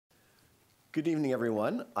Good evening,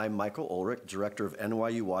 everyone. I'm Michael Ulrich, Director of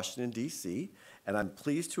NYU Washington, D.C., and I'm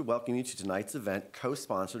pleased to welcome you to tonight's event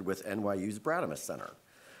co-sponsored with NYU's Brademas Center.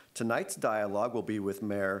 Tonight's dialogue will be with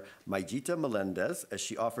Mayor Mayita Melendez as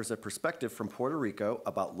she offers a perspective from Puerto Rico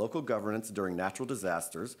about local governance during natural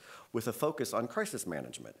disasters with a focus on crisis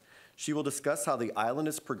management. She will discuss how the island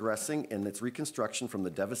is progressing in its reconstruction from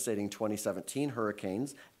the devastating 2017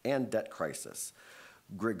 hurricanes and debt crisis.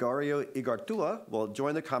 Gregorio Igartúa will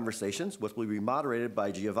join the conversations, which will be moderated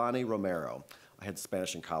by Geovanny Romero. I had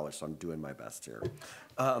Spanish in college, so I'm doing my best here.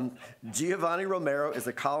 Geovanny Romero is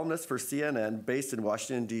a columnist for CNN based in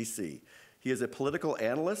Washington, D.C. He is a political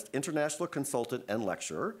analyst, international consultant, and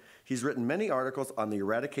lecturer. He's written many articles on the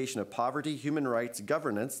eradication of poverty, human rights,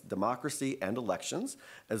 governance, democracy, and elections,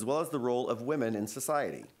 as well as the role of women in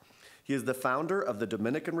society. He is the founder of the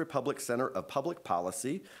Dominican Republic Center of Public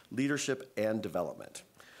Policy, Leadership, and Development.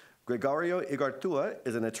 Gregorio Igartúa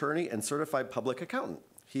is an attorney and certified public accountant.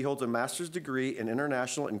 He holds a master's degree in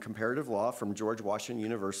international and comparative law from George Washington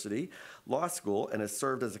University Law School and has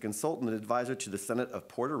served as a consultant and advisor to the Senate of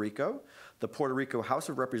Puerto Rico, the Puerto Rico House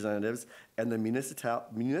of Representatives, and the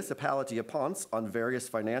municipality of Ponce on various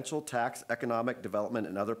financial, tax, economic, development,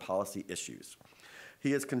 and other policy issues.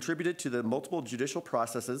 He has contributed to the multiple judicial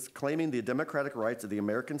processes claiming the democratic rights of the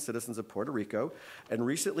American citizens of Puerto Rico and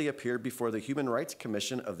recently appeared before the Human Rights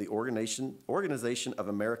Commission of the Organization of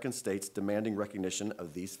American States demanding recognition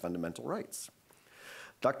of these fundamental rights.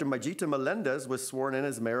 Dr. Mayita Melendez was sworn in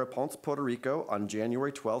as mayor of Ponce, Puerto Rico on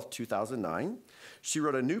January 12, 2009. She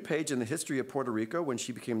wrote a new page in the history of Puerto Rico when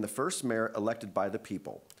she became the first mayor elected by the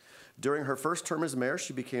people. During her first term as mayor,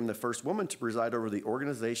 she became the first woman to preside over the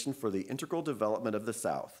Organization for the Integral Development of the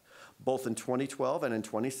South. Both in 2012 and in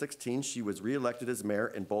 2016, she was reelected as mayor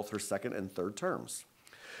in both her second and third terms.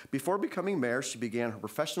 Before becoming mayor, she began her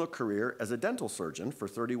professional career as a dental surgeon for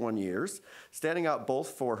 31 years, standing out both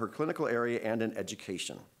for her clinical area and in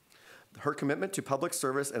education. Her commitment to public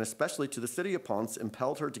service, and especially to the city of Ponce,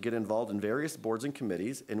 impelled her to get involved in various boards and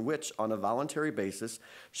committees in which, on a voluntary basis,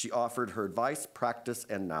 she offered her advice, practice,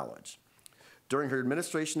 and knowledge. During her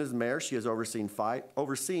administration as mayor, she has overseen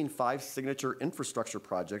five signature infrastructure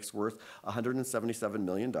projects worth $177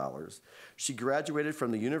 million. She graduated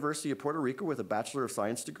from the University of Puerto Rico with a Bachelor of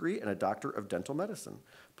Science degree and a Doctor of Dental Medicine.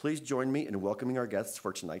 Please join me in welcoming our guests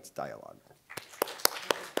for tonight's dialogue.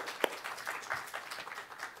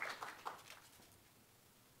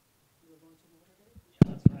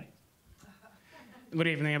 Good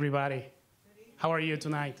evening, everybody. How are you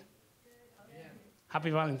tonight? Happy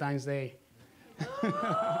Valentine's Day.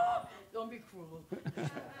 Don't be cruel.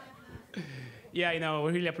 Yeah,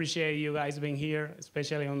 we really appreciate you guys being here,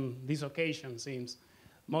 especially on this occasion, seems.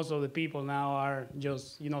 Most of the people now are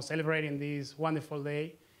just, celebrating this wonderful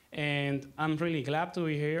day. And I'm really glad to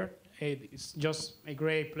be here. It's just a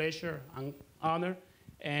great pleasure and honor.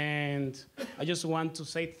 And I just want to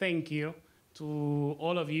say thank you to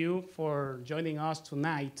all of you for joining us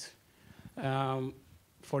tonight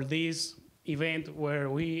for this event where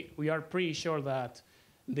we are pretty sure that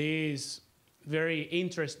this very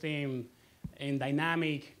interesting and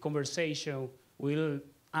dynamic conversation will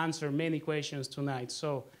answer many questions tonight.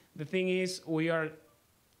 So the thing is, we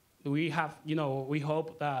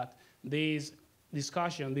hope that this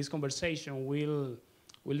discussion, this conversation will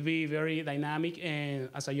be very dynamic, and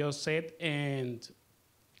as I just said, and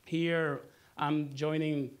here I'm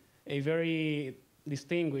joining a very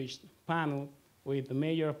distinguished panel with the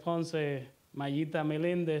Mayor of Ponce, Mayita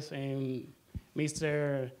Melendez, and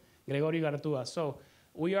Mr. Gregorio Igartúa. So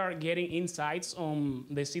we are getting insights on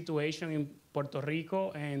the situation in Puerto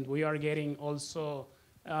Rico, and we are getting also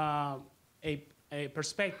a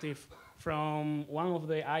perspective from one of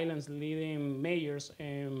the island's leading mayors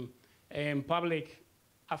and public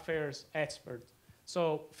affairs experts.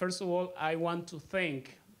 So first of all, I want to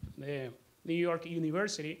thank the New York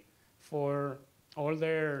University for all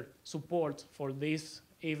their support for this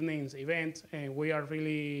evening's event, and we are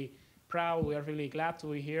really proud, we are really glad to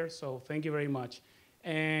be here, so thank you very much.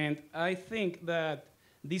 And I think that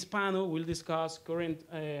this panel will discuss current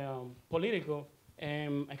political,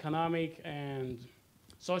 economic, and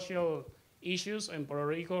social issues in Puerto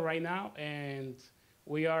Rico right now, and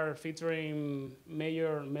we are featuring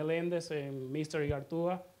Mayor Melendez and Mr.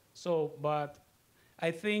 Igartúa. So, but I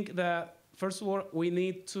think that first of all, we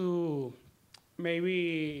need to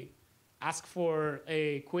maybe ask for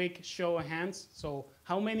a quick show of hands. So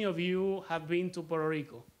how many of you have been to Puerto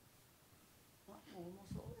Rico?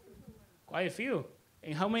 Quite a few.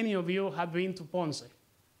 And how many of you have been to Ponce?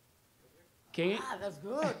 That's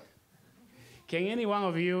good. Can any one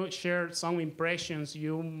of you share some impressions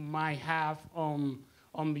you might have on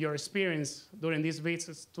on your experience during these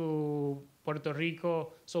visits to Puerto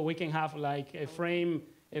Rico, so we can have like a frame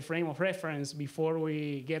of reference before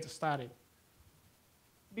we get started.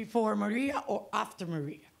 Before Maria or after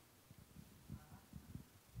Maria?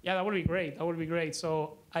 Yeah, that would be great. That would be great.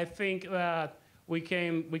 So I think that we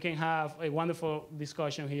can have a wonderful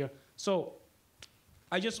discussion here. So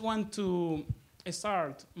I just want to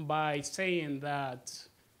start by saying that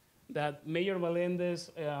Mayor Melendez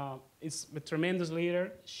is a tremendous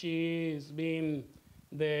leader. She's been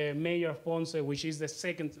the mayor of Ponce, which is the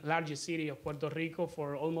second largest city of Puerto Rico,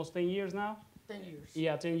 for almost 10 years now. 10 years.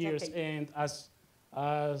 Yeah, 10 years. Okay. And as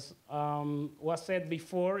was said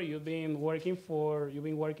before, you've been working for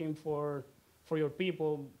your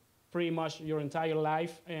people pretty much your entire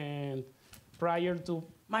life. And prior to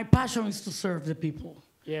My passion is to serve the people.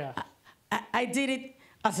 yeah, I did it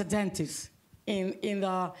as a dentist in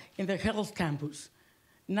the health campus.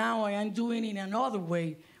 Now I am doing it in another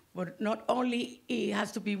way, but not only it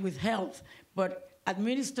has to be with health, but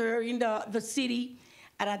administering the city,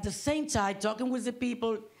 and at the same time talking with the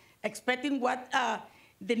people, expecting what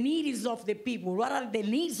the needs of the people, what are the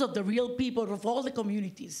needs of the real people of all the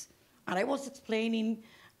communities. And I was explaining,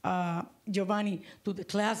 Geovanny, to the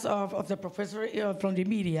class of the professor from the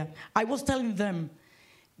media, I was telling them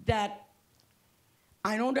that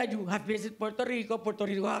I know that you have visited Puerto Rico. Puerto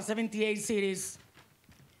Rico has 78 cities.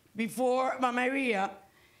 Before Maria,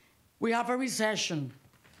 we have a recession,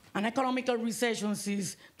 an economical recession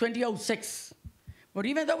since 2006. But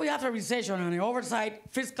even though we have a recession and an oversight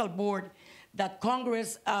fiscal board that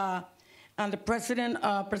Congress and the President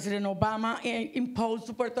Obama imposed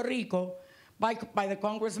to Puerto Rico by the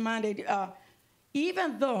Congress mandate,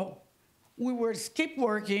 even though we were skip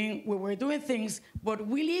working, we were doing things, but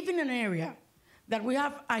we live in an area that we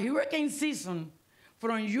have a hurricane season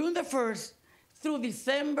from June the 1st through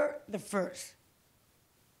December the 1st.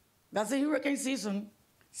 That's a hurricane season,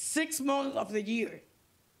 6 months of the year.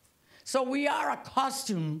 So we are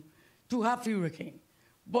accustomed to have hurricane,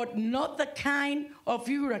 but not the kind of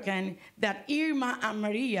hurricane that Irma and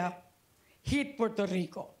Maria hit Puerto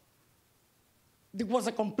Rico. It was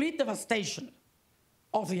a complete devastation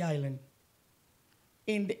of the island.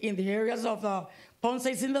 In the areas of Ponce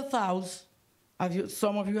is in the south, as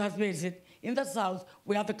some of you have visited, in the south,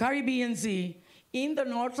 we have the Caribbean Sea. In the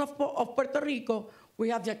north of Puerto Rico, we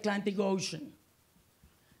have the Atlantic Ocean.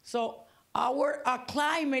 So our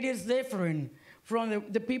climate is different from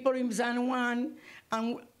the people in San Juan,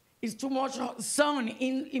 and it's too much sun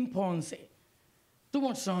in Ponce. Too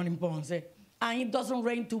much sun in Ponce, and it doesn't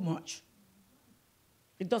rain too much.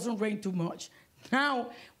 It doesn't rain too much. Now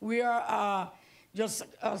we are just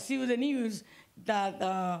see the news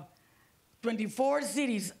that 24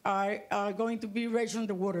 cities are going to be rationing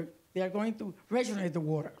the water. They are going to rationate the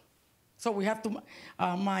water. So we have to,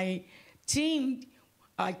 my team,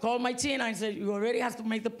 I called my team and I said, you already have to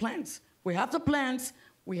make the plans. We have the plans,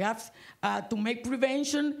 we have to make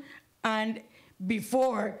prevention, and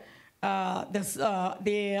before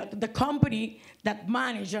the company that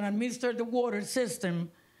manage and administer the water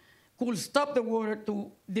system could stop the water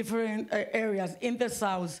to different areas in the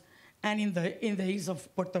south and in the east of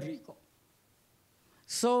Puerto Rico.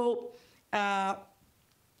 So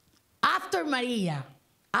after Maria,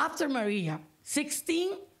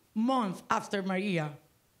 16 months after Maria,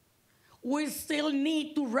 we still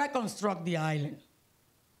need to reconstruct the island.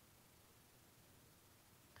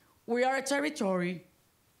 We are a territory,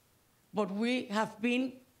 but we have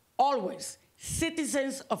been always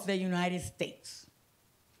citizens of the United States.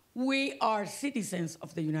 We are citizens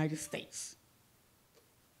of the United States.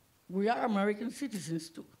 We are American citizens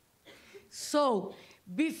too. So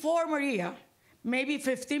before Maria, maybe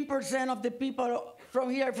 15% of the people from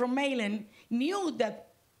here, from mainland, knew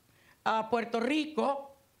that Puerto Rico,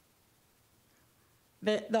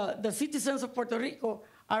 the citizens of Puerto Rico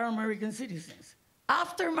are American citizens.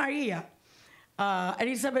 After Maria,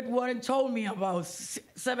 Elizabeth Warren told me about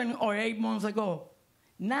 7 or 8 months ago,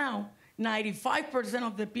 now 95%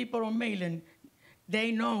 of the people on mainland,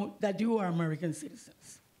 they know that you are American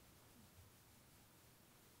citizens.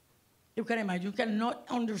 You can imagine, you cannot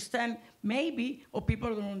understand, maybe, or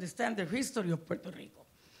people don't understand the history of Puerto Rico.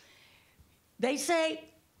 They say,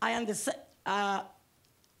 I am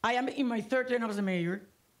in my third term as a mayor,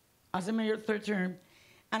 third term,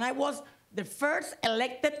 and I was the first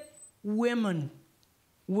elected woman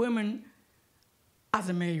as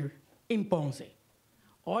a mayor in Ponce.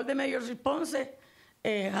 All the mayors in Ponce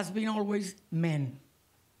has been always men.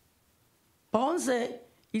 Ponce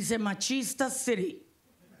is a machista city.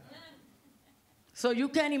 So you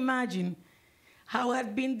can imagine how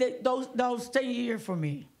have been those 10 years for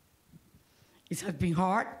me. It has been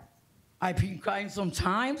hard. I've been crying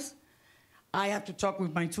sometimes. I have to talk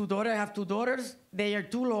with my two daughters. I have two daughters. They are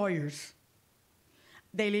two lawyers.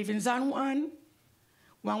 They live in San Juan.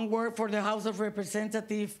 One worked for the House of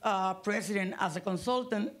Representatives president as a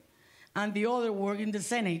consultant, and the other worked in the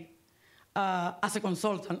Senate as a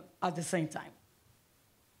consultant at the same time.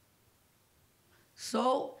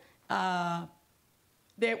 So the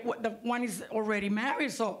one is already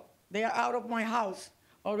married, so they are out of my house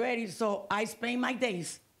already. So I spend my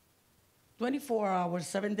days, 24 hours,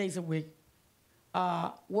 7 days a week,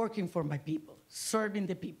 working for my people, serving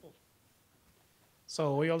the people.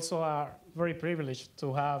 So we also are very privileged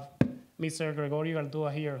to have Mr. Gregorio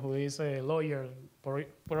Igartúa here, who is a lawyer,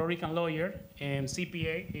 Puerto Rican lawyer, and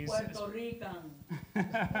CPA. Puerto Rican. We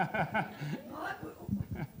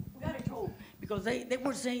gotta go, because they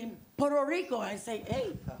were saying Puerto Rico. I say,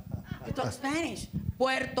 hey, you talk Spanish.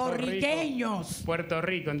 Puertorriqueños. Puerto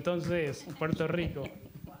Rico, entonces, Puerto Rico.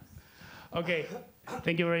 Okay,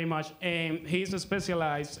 thank you very much. He's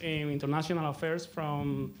specialized in international affairs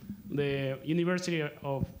from the University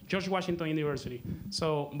of George Washington University.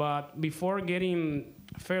 So, but before getting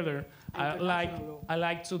further, I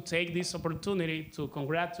like to take this opportunity to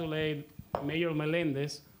congratulate Mayor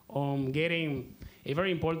Melendez on getting a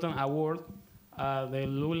very important award, the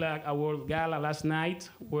LULAC Award Gala last night,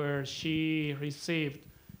 where she received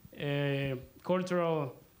a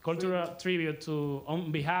cultural tribute on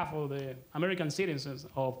behalf of the American citizens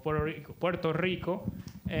of Puerto Rico,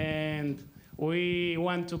 and we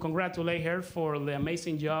want to congratulate her for the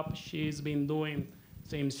amazing job she's been doing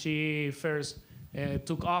since she first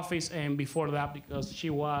took office, and before that, because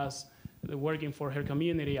she was working for her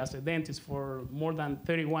community as a dentist for more than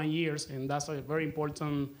 31 years, and that's a very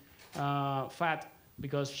important fact,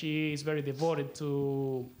 because she is very devoted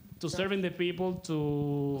to serving the people.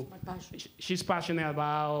 She's passionate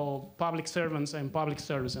about public servants and public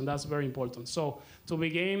service, and that's very important. So to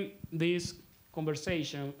begin this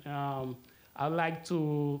conversation, I'd like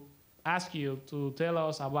to ask you to tell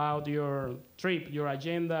us about your trip, your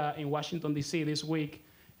agenda in Washington, D.C. this week,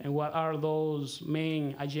 and what are those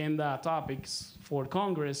main agenda topics for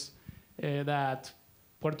Congress that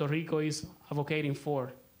Puerto Rico is advocating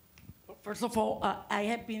for. First of all, I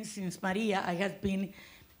have been, since Maria, I have been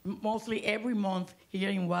mostly every month here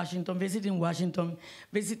in Washington,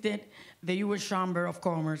 visited the U.S. Chamber of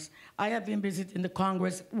Commerce. I have been visiting the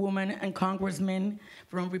congresswomen and congressmen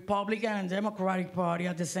from Republican and Democratic Party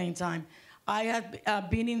at the same time. I have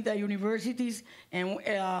been in the universities, and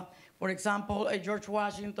for example, George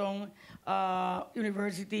Washington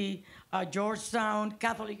University, Georgetown,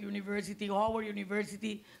 Catholic University, Howard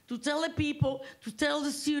University, to tell the people, to tell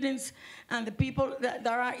the students and the people that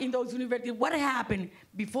are in those universities what happened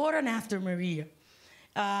before and after Maria.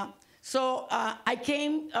 So I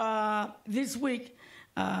came this week,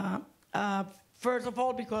 first of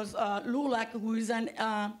all, because LULAC, who is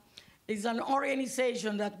an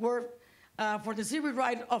organization that works for the civil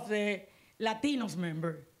rights of the Latinos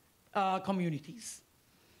member communities.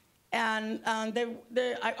 And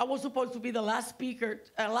I was supposed to be the last speaker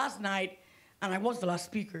last night, and I was the last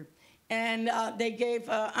speaker. And they gave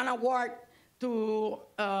an award to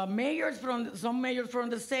some mayors from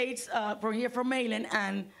the states, from here from Maryland,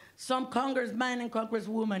 and some congressmen and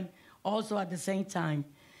congresswomen also at the same time.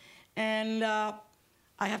 And I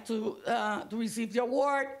have to receive the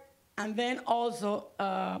award, and then also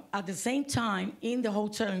at the same time in the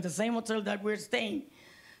hotel, in the same hotel that we're staying,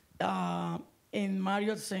 in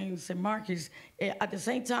Marriott St. Marcus, at the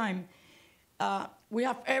same time, we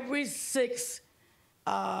have every 6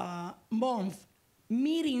 month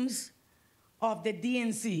meetings of the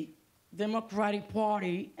DNC, Democratic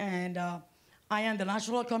Party, and I am the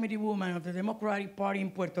National Committee woman of the Democratic Party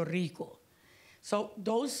in Puerto Rico. So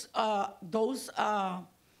those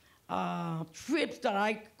trips that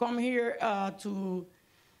I come here to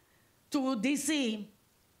DC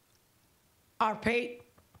are paid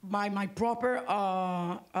by my proper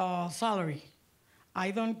salary. I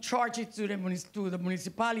don't charge it to the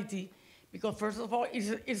municipality, because first of all,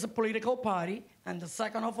 it's a political party, and the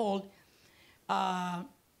second of all,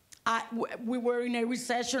 we were in a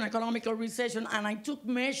recession, economical recession, and I took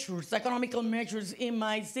measures, economical measures in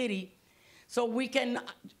my city, so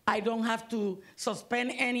I don't have to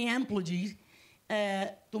suspend any employees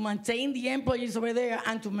to maintain the employees over there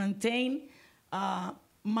and to maintain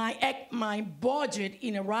my budget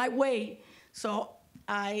in the right way. So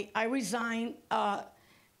I resigned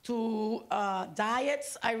to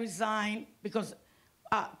diets. I resigned because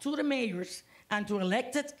to the mayors and to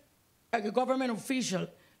elected government official,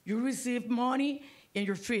 you receive money in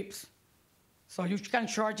your trips. So you can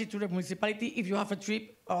charge it to the municipality if you have a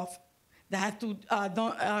trip of that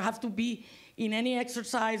don't have to be in any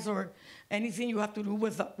exercise or anything you have to do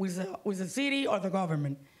with the city or the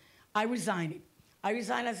government. I resigned it. I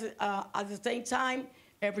resigned at the same time,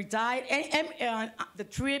 every time, and the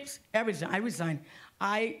trips, everything. I resigned.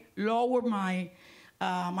 I lowered my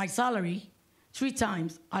salary 3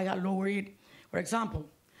 times. I got lowered it. For example,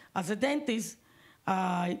 as a dentist,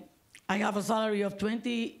 I have a salary of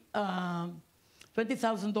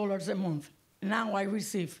 $20,000 a month. Now I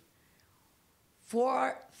receive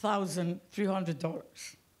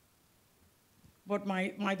 $4,300. But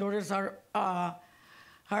my daughters are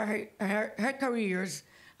her careers.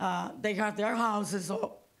 They have their houses.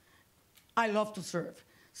 So I love to serve.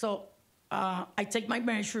 So I take my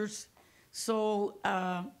measures. So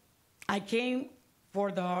I came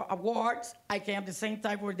for the awards. I came at the same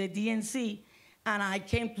time for the DNC. And I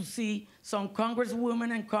came to see some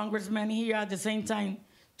congresswomen and congressmen here at the same time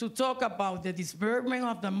to talk about the disbursement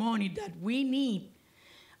of the money that we need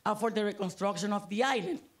for the reconstruction of the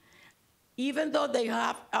island. Even though they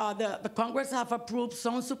have, the Congress have approved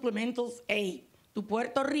some supplemental aid to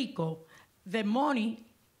Puerto Rico, the money,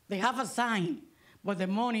 they have assigned, but the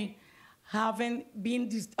money haven't been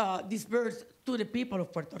disbursed to the people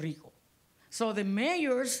of Puerto Rico. So the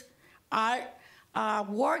mayors are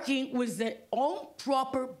working with their own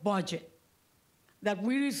proper budget that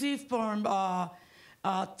we receive from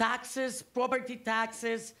taxes, property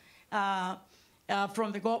taxes,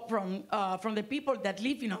 from the people that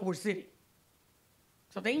live in our city.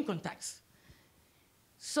 So the income tax.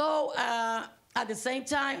 So at the same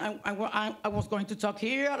time, I was going to talk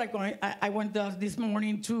here. I went this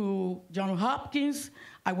morning to Johns Hopkins.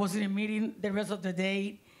 I was in a meeting the rest of the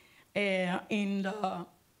day in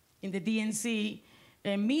the DNC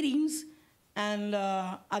meetings. And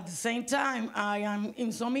at the same time, I am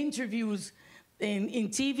in some interviews in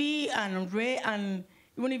TV and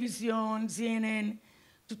Univision, CNN,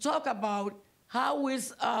 to talk about how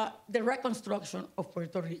is the reconstruction of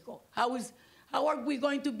Puerto Rico? How are we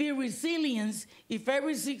going to be resilient if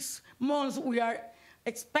every 6 months we are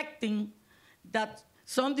expecting that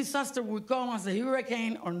some disaster will come as a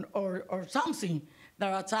hurricane or something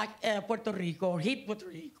that attack Puerto Rico or hit Puerto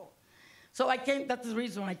Rico? So I came, that's the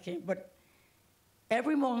reason I came. But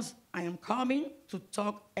every month I am coming to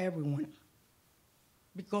talk everyone,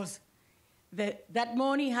 because that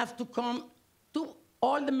money has to come to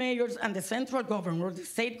all the mayors and the central government or the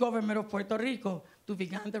state government of Puerto Rico to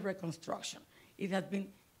begin the reconstruction. It has been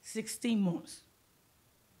 16 months.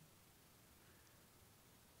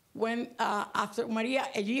 When after Maria,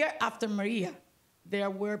 a year after Maria, there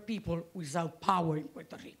were people without power in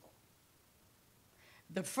Puerto Rico.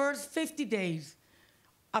 The first 50 days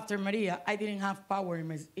after Maria, I didn't have power in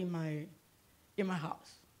my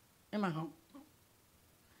house, in my home.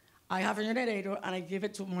 I have a generator, and I give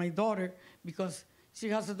it to my daughter because she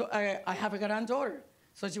has I have a granddaughter,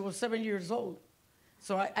 so she was 7 years old.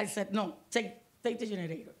 So I said, no, take the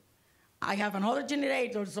generator. I have another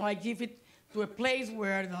generator, so I give it to a place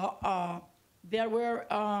where there were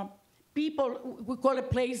people, we call a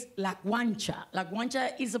place La Guancha. La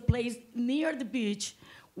Guancha is a place near the beach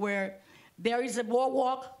where there is a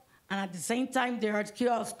boardwalk, and at the same time there are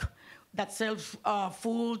kiosks that sell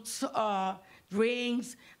foods,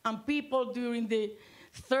 drinks, and people during the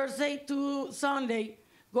Thursday to Sunday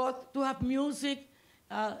go to have music,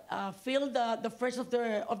 feel the fresh of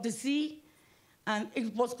the sea, and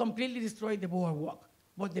it was completely destroyed, the boardwalk.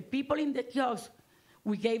 But the people in the kiosks,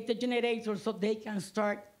 we gave the generator so they can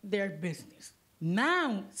start their business.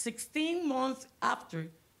 Now, 16 months after,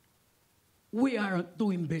 we are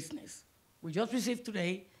doing business. We just received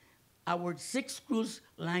today our 6th cruise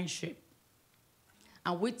line ship.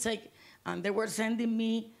 And they were sending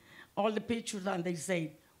me all the pictures, and they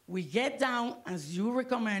say, we get down, as you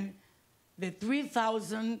recommend, the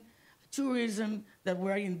 3,000 tourism that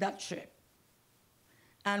were in that ship.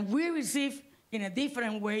 And we receive in a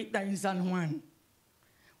different way than in San Juan.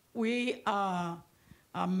 We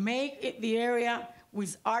make the area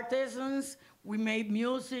with artisans. We made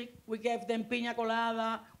music. We gave them piña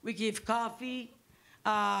colada. We give coffee.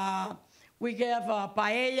 We gave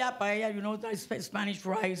paella. Paella, you know, that's Spanish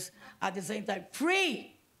rice. At the same time,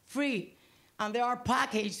 free. And they are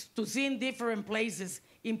packaged to see in different places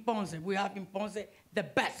in Ponce. We have in Ponce the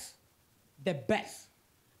best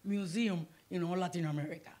museum in all Latin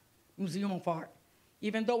America, Museum of Art.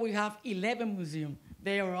 Even though we have 11 museums,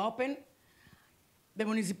 they are open. The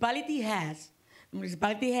municipality has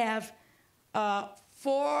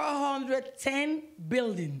 410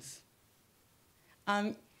 buildings,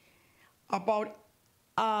 and about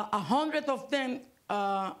 100 of them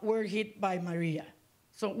were hit by Maria.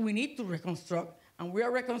 So we need to reconstruct, And we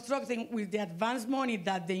are reconstructing with the advance money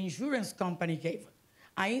that the insurance company gave.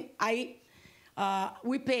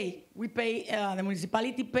 We pay, the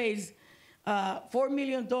municipality pays $4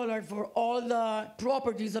 million for all the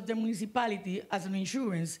properties of the municipality as an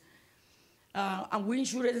insurance. And we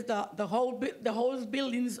insured the whole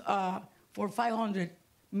buildings for $500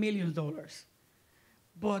 million.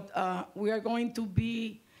 But we are going to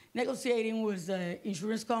be negotiating with the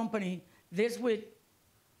insurance company this week.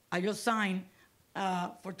 I just signed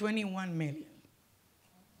for $21 million.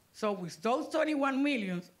 So with those $21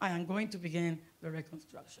 million, I am going to begin the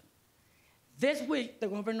reconstruction. This week, the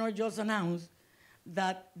governor just announced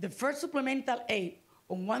that the first supplemental aid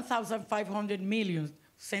of $1,500 million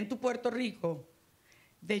sent to Puerto Rico,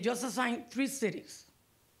 they just assigned 3 cities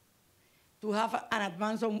to have an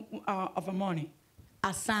advance of money.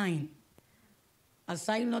 Assigned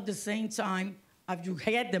at the same time as you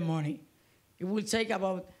get the money. It will take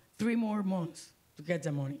about 3 more months to get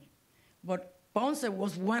the money. But Ponce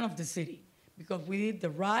was one of the cities because we did the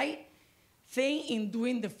right thing in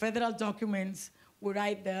doing the federal documents. We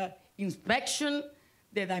write the inspection,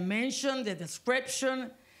 the dimension, the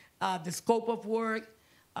description, the scope of work,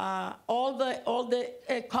 all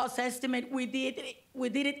the cost estimate. We did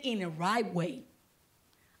it in a right way.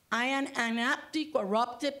 I am an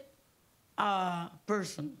anti-corrupted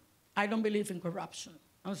person. I don't believe in corruption.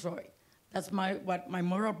 I'm sorry. That's what my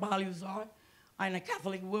moral values are. I'm a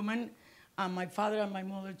Catholic woman. My father and my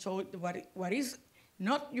mother told what is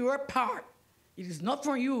not your part, it is not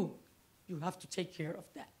for you. You have to take care of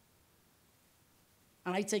that.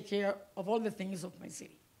 And I take care of all the things of my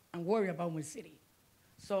city and worry about my city.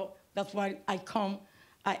 So that's why I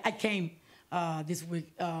came this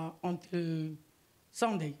week until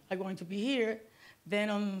Sunday. I'm going to be here. Then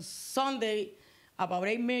on Sunday, about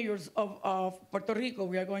 8 mayors of Puerto Rico,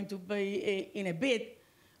 we are going to be in a bid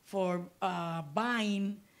for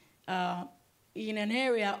buying in an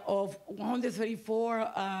area of 134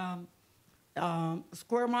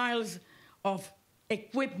 square miles of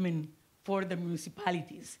equipment for the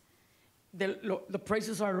municipalities. The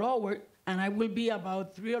prices are lower, and I will be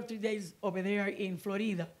about 3 or 3 days over there in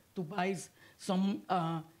Florida to buy some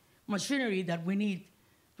machinery that we need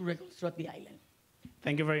to reconstruct the island.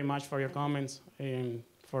 Thank you very much for your comments and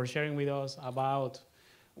for sharing with us about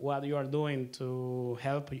what you are doing to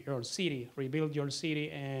help your city, rebuild your city,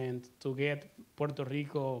 and to get Puerto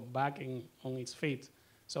Rico back on its feet.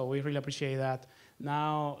 So we really appreciate that.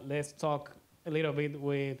 Now let's talk a little bit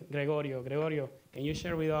with Gregorio. Gregorio, can you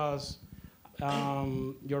share with us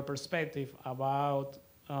your perspective about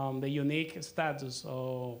the unique status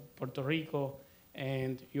of Puerto Rico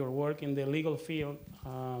and your work in the legal field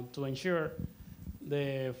to ensure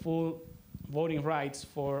the full voting rights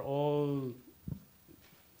for all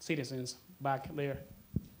citizens back there?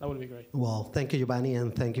 That would be great. Well, thank you, Geovanny,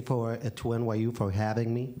 and thank you to NYU for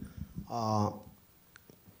having me.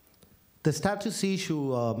 The status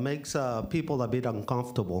issue makes people a bit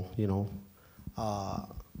uncomfortable, you know.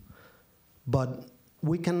 But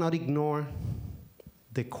we cannot ignore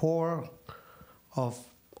the core of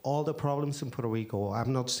all the problems in Puerto Rico.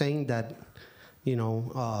 I'm not saying that, you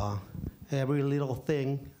know, every little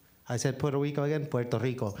thing. I said Puerto Rico again, Puerto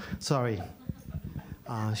Rico. Sorry.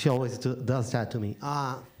 She always does that to me.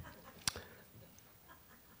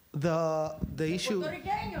 The issue.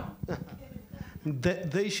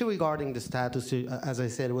 The issue regarding the status, as I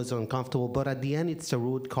said, was uncomfortable, but at the end, it's the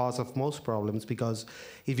root cause of most problems, because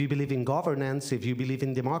if you believe in governance, if you believe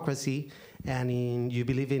in democracy, and you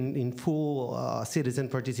believe in full citizen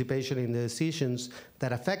participation in the decisions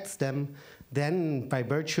that affects them, then by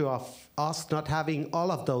virtue of us not having all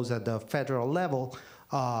of those at the federal level,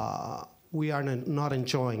 we are not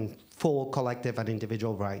enjoying full collective and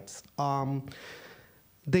individual rights.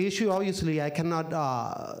 The issue, obviously, I cannot,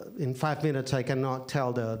 in 5 minutes, I cannot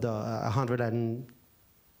tell the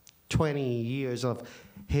 120 years of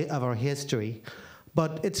our history.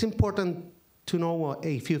 But it's important to know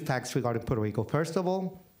a few facts regarding Puerto Rico. First of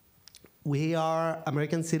all, we are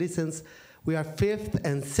American citizens. We are 5th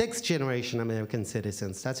and 6th generation American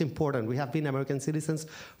citizens. That's important. We have been American citizens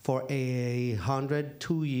for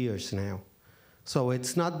 102 years now. So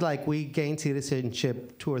it's not like we gained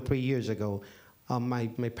citizenship 2 or 3 years ago. My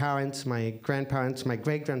parents, my grandparents, my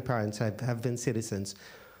great-grandparents have been citizens.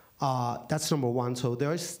 That's number one. So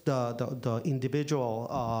there's the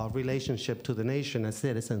individual relationship to the nation as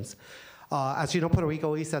citizens. As you know, Puerto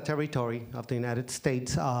Rico is a territory of the United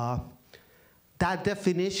States. That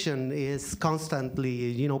definition is constantly,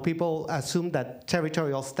 you know, people assume that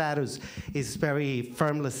territorial status is very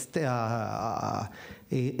firmly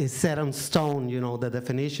is set on stone. You know, the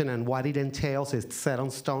definition and what it entails is set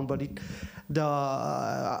on stone. But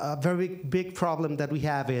a very big problem that we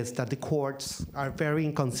have is that the courts are very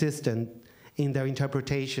inconsistent in their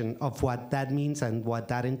interpretation of what that means and what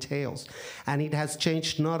that entails. And it has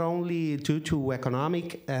changed not only due to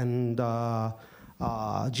economic and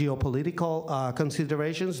geopolitical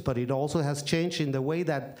considerations, but it also has changed in the way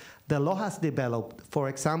that the law has developed. For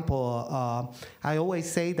example, I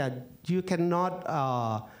always say that you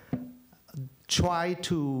cannot try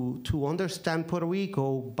to understand Puerto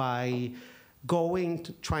Rico by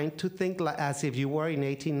trying to think as if you were in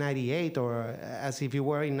 1898 or as if you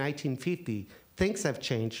were in 1950. Things have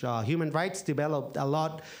changed. Human rights developed a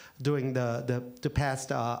lot during the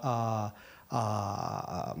past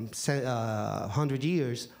 100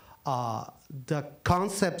 years. The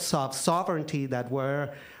concepts of sovereignty that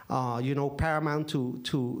were, paramount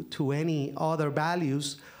to any other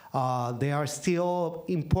values, they are still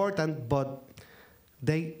important, but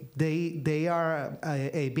they are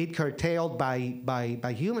a bit curtailed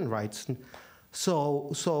by human rights.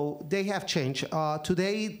 So they have changed.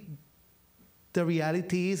 Today, the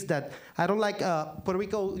reality is that I don't like Puerto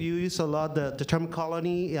Rico. You use a lot the term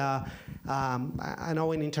colony. I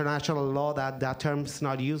know in international law that term's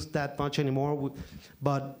not used that much anymore.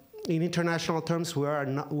 But in international terms,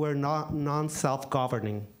 we're not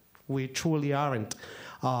non-self-governing. We truly aren't.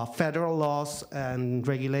 Federal laws and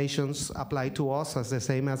regulations apply to us as the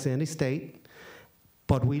same as any state.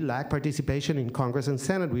 But we lack participation in Congress and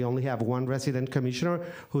Senate. We only have one resident commissioner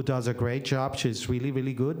who does a great job. She's really,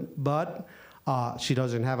 really good. But she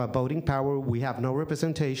doesn't have a voting power. We have no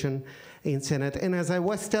representation in Senate. And as I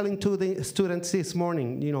was telling to the students this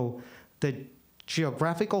morning, this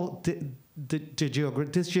geographical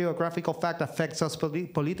fact affects us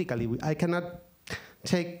politically. I cannot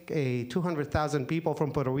take 200,000 people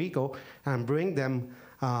from Puerto Rico and bring them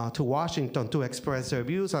to Washington to express their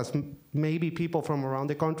views, as maybe people from around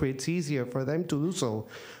the country, it's easier for them to do so.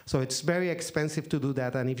 So it's very expensive to do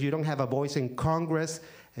that. And if you don't have a voice in Congress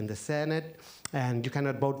and the Senate, and you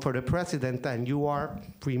cannot vote for the president, and you are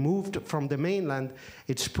removed from the mainland,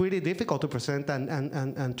 it's pretty difficult to present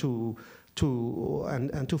and to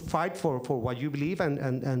fight for what you believe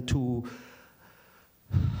and to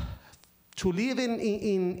live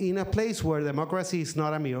in a place where democracy is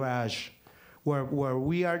not a mirage, where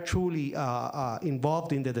we are truly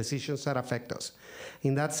involved in the decisions that affect us.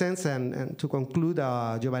 In that sense, and to conclude,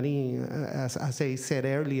 Geovanny, as I said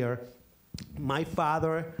earlier, my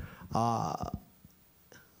father, I'm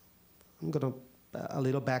gonna, a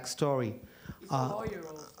little backstory. He's a lawyer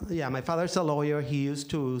also. Yeah, my father's a lawyer. He used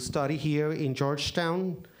to study here in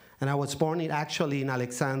Georgetown, and I was born actually in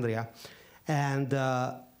Alexandria. And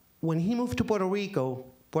when he moved to Puerto Rico,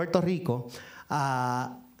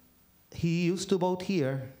 he used to vote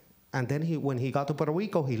here, and then when he got to Puerto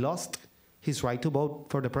Rico, he lost his right to vote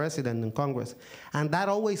for the president in Congress. And that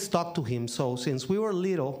always stuck to him. So since we were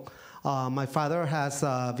little, my father has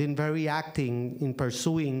been very active in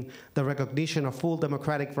pursuing the recognition of full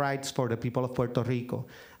democratic rights for the people of Puerto Rico.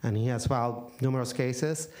 And he has filed numerous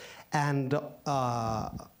cases. And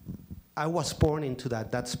I was born into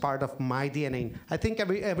that. That's part of my DNA. I think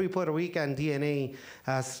every Puerto Rican DNA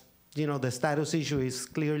has, the status issue is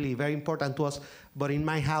clearly very important to us. But in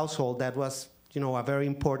my household, that was, a very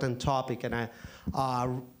important topic. And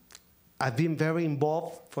I've been very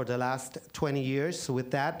involved for the last 20 years with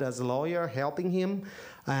that as a lawyer, helping him.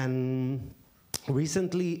 And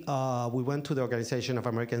recently, we went to the Organization of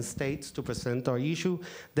American States to present our issue,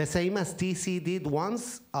 the same as DC did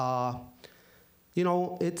once. You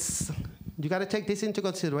got to take this into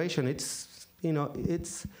consideration.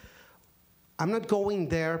 I'm not going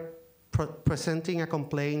there presenting a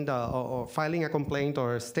complaint or filing a complaint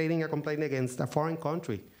or stating a complaint against a foreign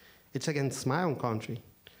country. It's against my own country.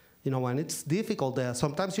 And it's difficult.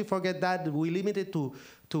 Sometimes you forget that we limit it to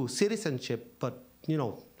citizenship, but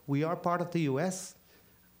we are part of the U.S.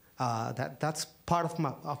 That's part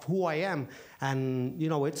of who I am, and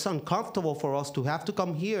it's uncomfortable for us to have to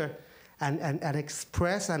come here and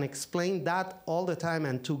express and explain that all the time,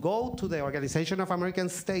 and to go to the Organization of American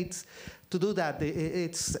States to do that.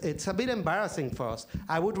 It's a bit embarrassing for us.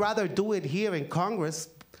 I would rather do it here in Congress,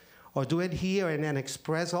 or do it here and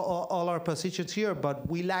express all our positions here, but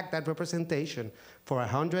we lack that representation for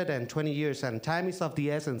 120 years, and time is of the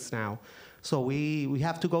essence now. So we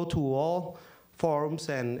have to go to all forums,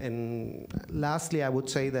 and lastly, I would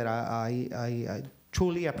say that I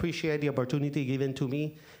truly appreciate the opportunity given to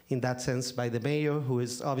me in that sense by the mayor, who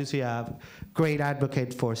is obviously a great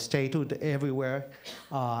advocate for statehood everywhere,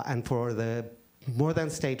 and for the more than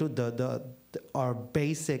statehood, our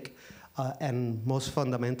basic and most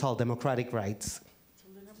fundamental democratic rights.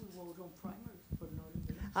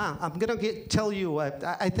 I'm going to tell you,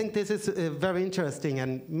 I think this is very interesting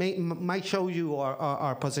and might show you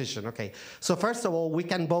our position. Okay, so first of all, we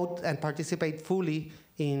can vote and participate fully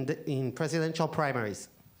in presidential primaries.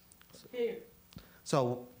 Here.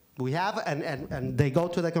 So we have, and they go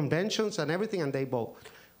to the conventions and everything, and they vote,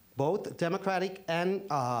 both Democratic and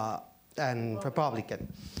Republican.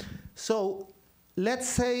 So let's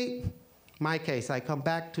say, my case, I come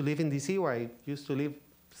back to live in DC, where I used to live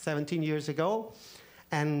 17 years ago.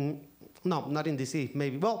 And no, not in DC,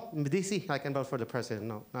 maybe. Well, in DC, I can vote for the president.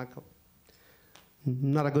 No,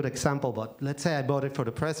 not a good example, but let's say I voted for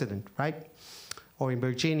the president, right? Or in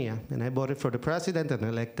Virginia, and I voted for the president and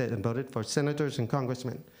elected and voted for senators and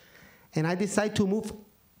congressmen. And I decide to move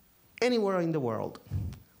anywhere in the world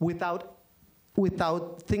without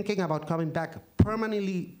thinking about coming back,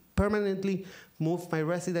 permanently move my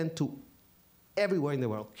residence to everywhere in the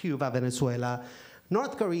world, Cuba, Venezuela,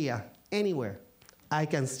 North Korea, anywhere. I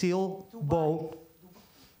can still vote.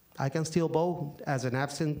 I can still vote as an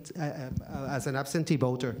absentee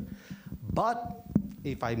voter. But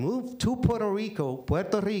if I move to Puerto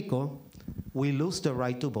Rico, we lose the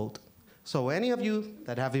right to vote. So any of you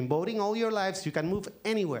that have been voting all your lives, you can move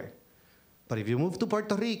anywhere. But if you move to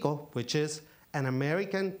Puerto Rico, which is an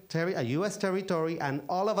a U.S. territory, and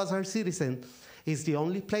all of us are citizens, it's the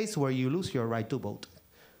only place where you lose your right to vote.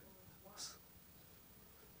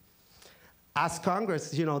 As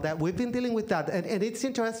Congress, you know, that we've been dealing with that. And it's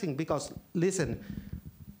interesting because, listen,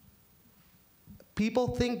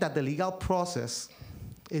 people think that the legal process,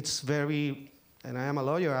 it's very, and I am a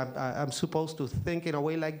lawyer, I'm supposed to think in a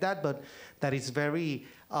way like that, but that it's very,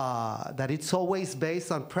 that it's always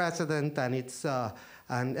based on precedent, and it's,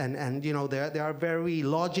 and you know, there are very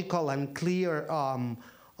logical and clear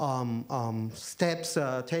steps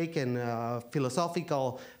taken,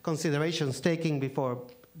 philosophical considerations taken before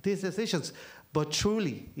these decisions. But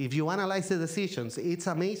truly, if you analyze the decisions, it's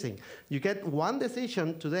amazing. You get one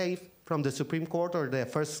decision today from the Supreme Court or the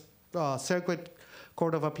First Circuit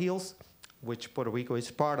Court of Appeals, which Puerto Rico is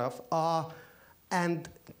part of, and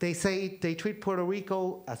they say they treat Puerto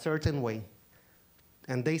Rico a certain way.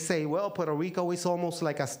 And they say, well, Puerto Rico is almost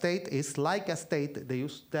like a state. It's like a state. They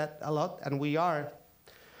use that a lot, and we are.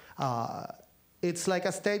 It's like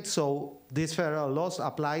a state, so these federal laws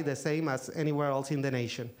apply the same as anywhere else in the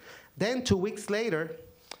nation. Then 2 weeks later,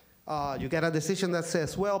 you get a decision that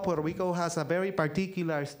says, well, Puerto Rico has a very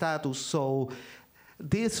particular status, so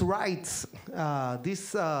these rights,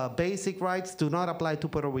 these basic rights do not apply to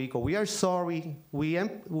Puerto Rico. We are sorry, we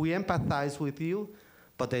empathize with you,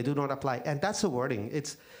 but they do not apply. And that's the wording.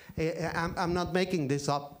 I'm not making this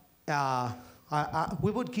up.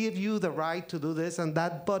 We would give you the right to do this and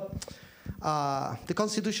that, but the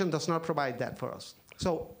Constitution does not provide that for us.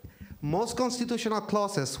 So most constitutional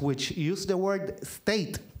clauses which use the word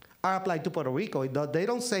state are applied to Puerto Rico. They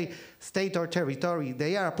don't say state or territory.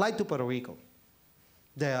 They are applied to Puerto Rico.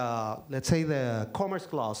 Let's say the Commerce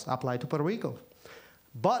Clause applied to Puerto Rico.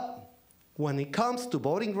 But when it comes to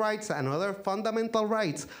voting rights and other fundamental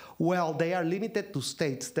rights, well, they are limited to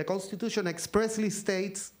states. The Constitution expressly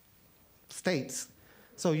states states.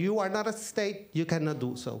 So you are not a state, you cannot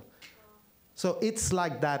do so. So it's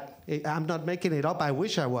like that. I'm not making it up. I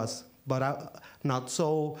wish I was, but not.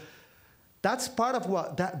 So that's part of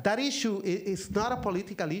what that issue is not a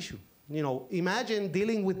political issue. You know, imagine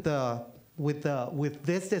dealing with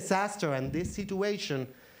this disaster and this situation,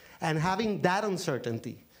 and having that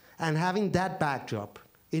uncertainty and having that backdrop.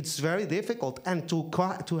 It's very difficult, and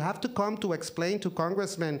to have to come to explain to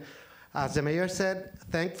congressmen, as the mayor said,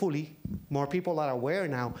 thankfully, more people are aware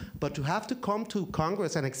now, but to have to come to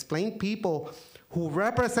Congress and explain people who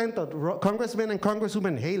represented congressmen and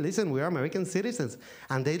congresswomen, hey, listen, we are American citizens,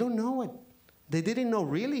 and they don't know it. They didn't know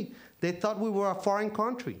really. They thought we were a foreign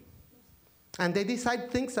country. And they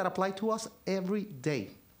decide things that apply to us every day.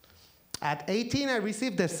 At 18, I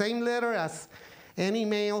received the same letter as any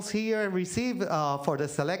males here receive for the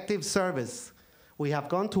selective service. We have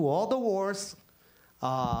gone to all the wars.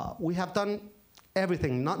 We have done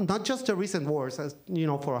everything, not just the recent wars. As, you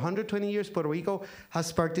know, for 120 years, Puerto Rico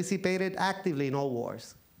has participated actively in all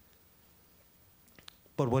wars.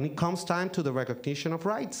 But when it comes time to the recognition of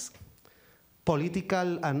rights,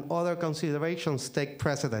 political and other considerations take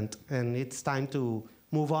precedent, and it's time to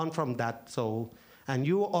move on from that. So, and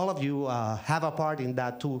you, all of you, have a part in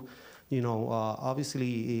that too. You know,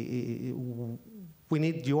 obviously, we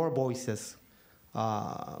need your voices.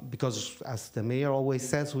 Because, as the mayor always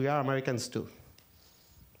says, we are Americans too.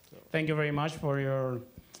 Thank you very much for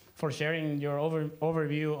sharing your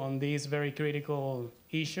overview on this very critical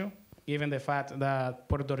issue. given the fact that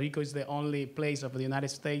Puerto Rico is the only place of the United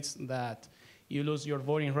States that you lose your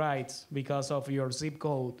voting rights because of your zip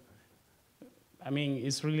code. I mean,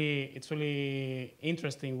 it's really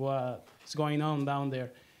interesting what's going on down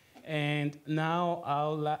there. And now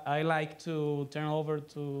I like to turn over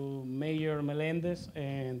to Mayor Melendez.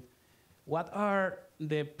 And what are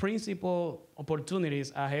the principal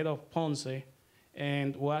opportunities ahead of Ponce,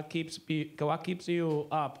 and what keeps you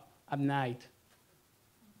up at night?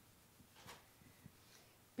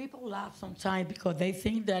 People laugh sometimes because they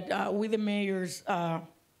think that we, the mayors, have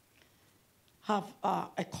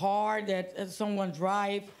a car that someone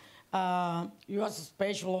drive. You have a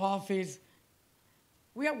special office.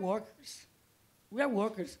 We are workers. We are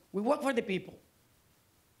workers. We work for the people.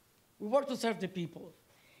 We work to serve the people.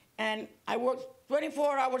 And I work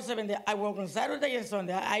 24 hours, 7 days. I work on Saturday and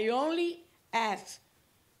Sunday. I only ask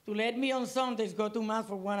to let me on Sundays go to Mass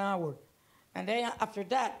for 1 hour. And then after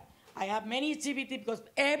that, I have many activities because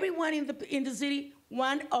everyone in the city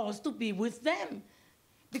wants us to be with them.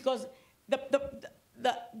 Because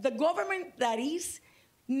the government that is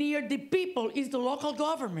near the people is the local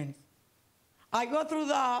government. I go through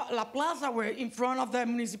the La Plaza where in front of the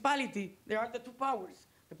municipality, there are the two powers,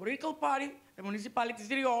 the political party, the municipality,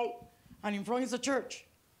 city hall, and in front is the church.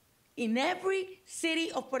 In every city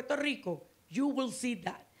of Puerto Rico, you will see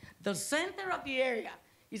that. The center of the area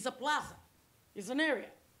is a plaza, it's an area.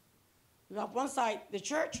 You have one side, the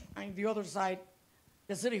church, and the other side,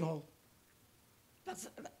 the city hall.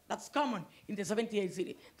 That's common in the 78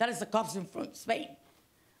 city. That is the custom from Spain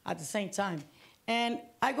at the same time. And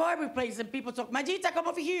I go every place and people talk, Mayita, come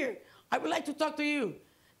over here. I would like to talk to you.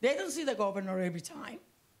 They don't see the governor every time.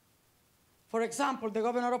 For example, the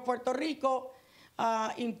governor of Puerto Rico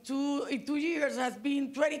in 2 years has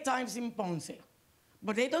been 20 times in Ponce.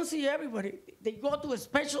 But they don't see everybody. They go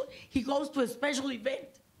to he goes to a special event.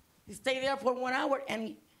 He stay there for 1 hour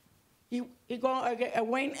and he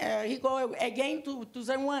go again to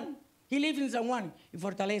San Juan. He lives in San Juan, in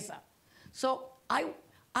Fortaleza. So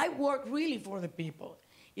I work really for the people.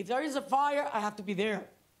 If there is a fire, I have to be there.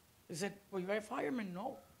 They said, well, you're a fireman?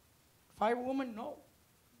 No. Firewoman? No.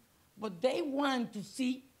 But they want to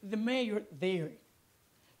see the mayor there.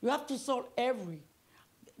 You have to solve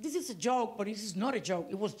this is a joke, but this is not a joke.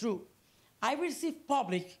 It was true. I received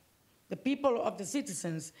the people of the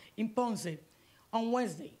citizens in Ponce on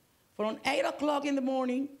Wednesday from 8 o'clock in the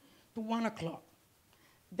morning to 1 o'clock.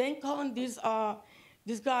 Then called this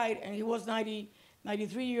guy, and he was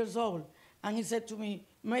 93 years old. And he said to me,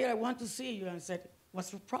 Mayor, I want to see you. And I said,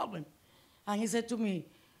 what's your problem? And he said to me,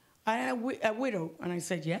 I am a widow. And I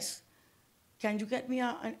said, yes. Can you get me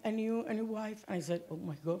a new wife? And I said, oh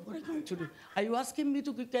my God, what am I going to do? Are you asking me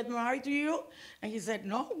to get married to you? And he said,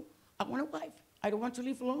 no, I want a wife. I don't want to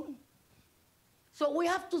live alone. So we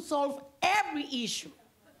have to solve every issue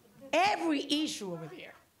over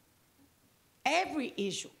there. Every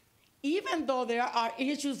issue. Even though there are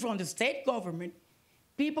issues from the state government,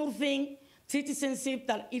 people think citizenship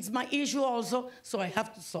that it's my issue also, so I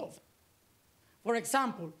have to solve it. For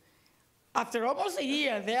example, after almost a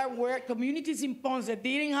year, there were communities in Ponce that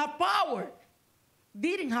didn't have power.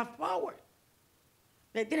 They didn't have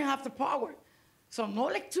the power. So no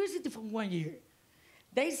electricity for 1 year.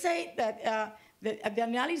 They say that the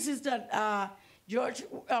analysis that George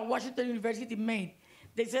Washington University made,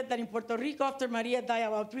 they said that in Puerto Rico, after Maria died,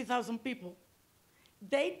 about 3,000 people.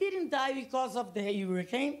 They didn't die because of the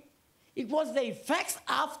hurricane. It was the effects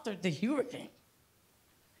after the hurricane.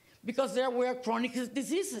 Because there were chronic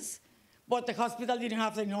diseases. But the hospital didn't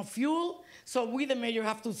have enough fuel, so we, the mayor,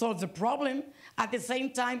 have to solve the problem. At the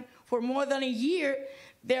same time, for more than a year,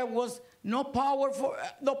 there was no power.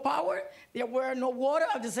 There were no water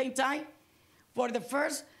at the same time. For the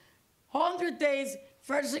first 100 days,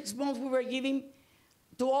 first 6 months, we were giving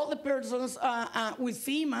to all the persons with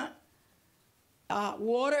FEMA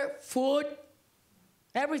water, food,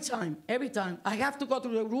 every time. I have to go to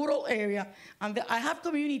the rural area, and I have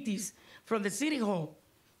communities from the city hall.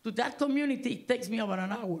 To that community, it takes me about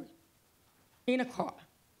an hour in a car.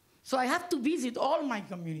 So I have to visit all my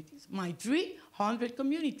communities, my 300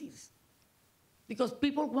 communities, because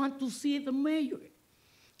people want to see the mayor.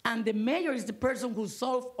 And the mayor is the person who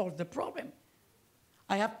solves all the problem.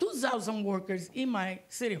 I have 2,000 workers in my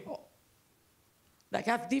city hall that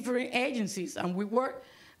have different agencies, and we work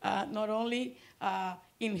not only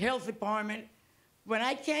in health department. When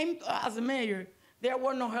I came as a mayor, there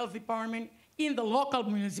were no health department in the local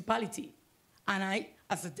municipality. And I,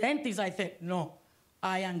 as a dentist, I said, no,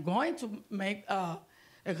 I am going to make a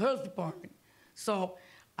health department. So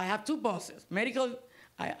I have 2 bosses. Medical,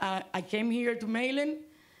 I came here to Mayland,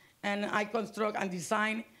 and I construct and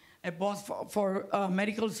design a bus for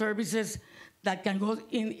medical services that can go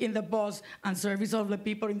in the bus and service all the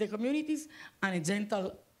people in the communities, and a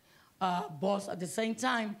dental bus at the same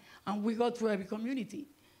time, and we go through every community.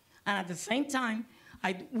 And at the same time,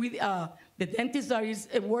 the dentist that is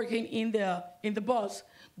working in the bus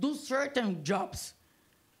do certain jobs.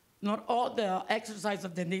 Not all the exercise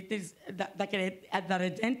of the dentist that a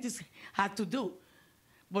dentist had to do.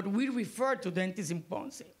 But we refer to dentists in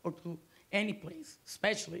Ponce or to any place,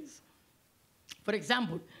 specialists. For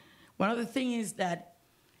example, one of the things is that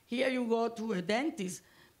here you go to a dentist,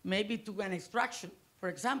 maybe to an extraction, for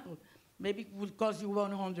example. Maybe it would cost you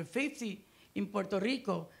 $150. In Puerto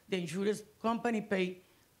Rico, the insurance company pay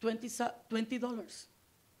 $20.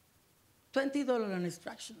 $20 an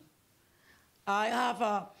extraction.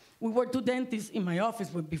 We were two dentists in my office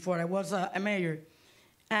before I was a mayor,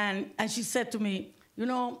 and she said to me, you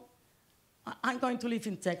know, I'm going to live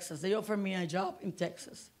in Texas. They offered me a job in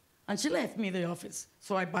Texas. And she left me the office.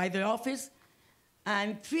 So I buy the office,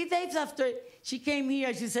 and 3 days after she came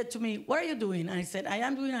here, she said to me, what are you doing? And I said, I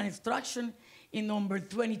am doing an extraction in number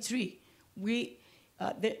 23.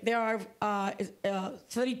 There are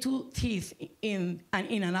 32 teeth in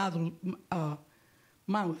an adult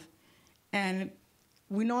mouth. And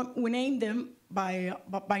we name them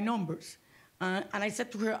by numbers. And I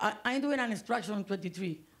said to her, I'm doing an extraction on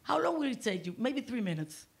 23. How long will it take you? Maybe 3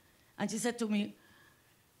 minutes. And she said to me,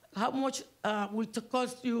 how much will it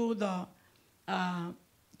cost you to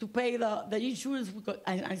pay the insurance?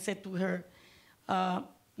 I said to her,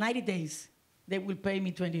 90 days, they will pay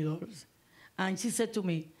me $20. And she said to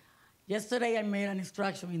me, yesterday I made an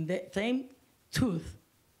extraction in the same tooth,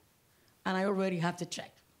 and I already have the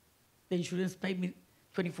check. The insurance paid me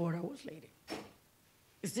 24 hours later.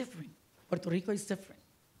 It's different. Puerto Rico is different.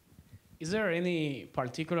 Is there any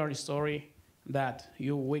particular story that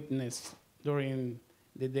you witnessed during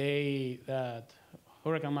the day that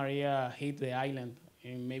Hurricane Maria hit the island,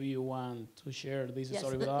 and maybe you want to share this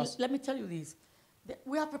story with us? Let me tell you this.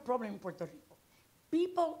 We have a problem in Puerto Rico.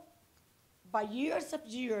 People, by years of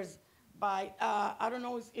years, I don't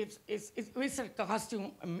know if it's a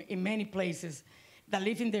custom in many places that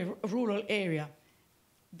live in the rural area.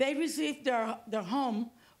 They received their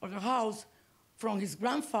home or their house from his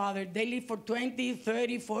grandfather. They lived for 20,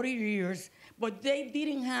 30, 40 years, but they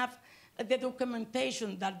didn't have the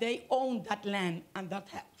documentation that they owned that land and that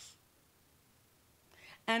house.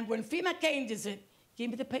 And when FEMA came, they said, give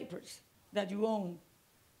me the papers that you own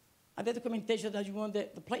and the documentation that you own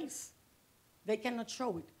the place. They cannot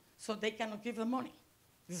show it, so they cannot give the money.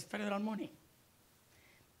 This is federal money.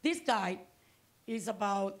 This guy is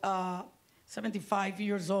about 75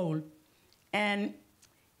 years old, and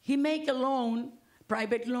he made a loan,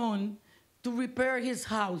 private loan, to repair his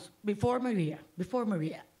house before Maria.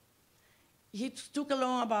 He took a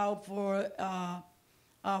loan about for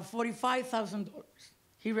 $45,000.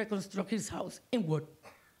 He reconstructed his house in wood.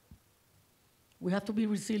 We have to be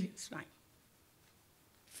resilient tonight.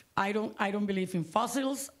 I don't believe in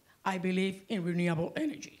fossils. I believe in renewable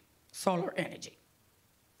energy, solar energy.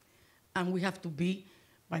 And we have to be,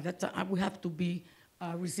 by that time, we have to be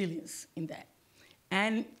resilient in that.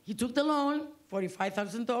 And he took the loan,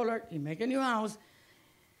 $45,000, he made a new house.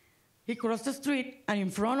 He crossed the street, and in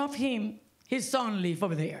front of him, his son lived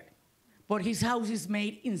over there. But his house is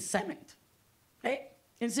made in cement, okay?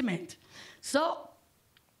 In cement. So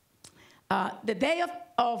the day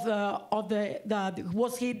that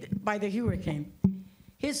was hit by the hurricane,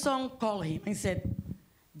 his son called him and said,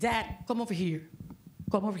 Dad, come over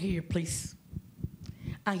here, please.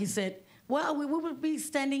 And he said, well, we will be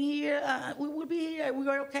standing here, we will be here, we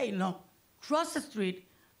are okay. No, cross the street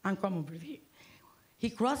and come over here. He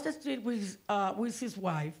crossed the street with his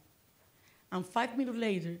wife, and 5 minutes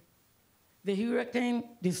later, the hurricane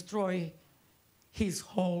destroyed his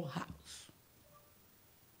whole house.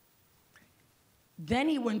 Then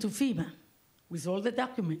he went to FEMA with all the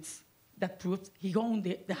documents that proved he owned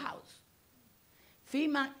the house.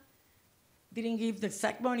 FEMA didn't give the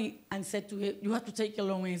exact money and said to him, you have to take a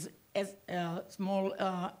loan as small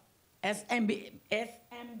SMB,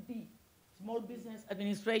 Small Business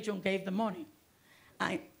Administration gave the money.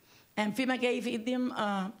 And FEMA gave him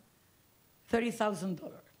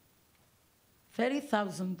 $30,000.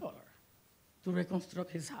 $30,000 to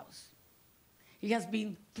reconstruct his house. He has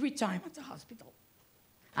been 3 times at the hospital.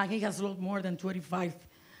 And he has lost more than 25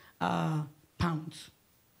 pounds.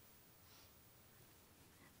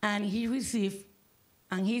 And he received,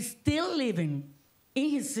 and he's still living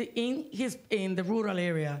in the rural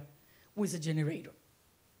area with a generator.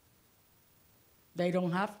 They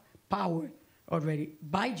don't have power already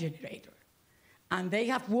by generator. And they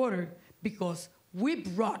have water because we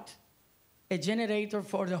brought a generator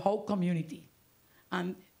for the whole community.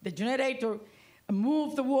 And the generator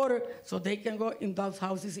moved the water so they can go in those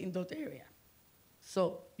houses in that area.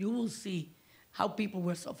 So you will see how people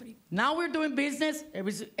were suffering. Now we're doing business,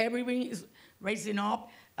 everything is raising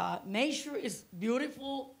up. Nature is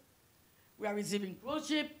beautiful. We are receiving cruise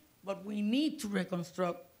ship, but we need to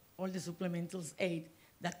reconstruct all the supplemental aid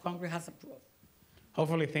that Congress has approved.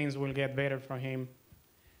 Hopefully things will get better for him.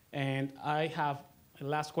 And I have a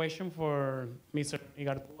last question for Mr.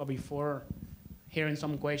 Igartúa before hearing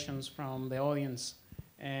some questions from the audience.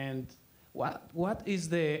 And what is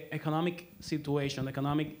the economic situation,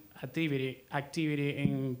 economic activity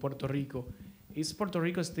in Puerto Rico? Is Puerto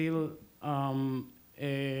Rico still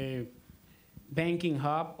a banking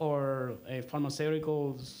hub or a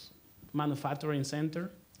pharmaceuticals manufacturing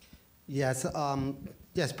center? Yes,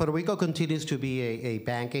 yes. Puerto Rico continues to be a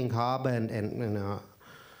banking hub, and there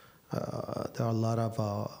are a lot of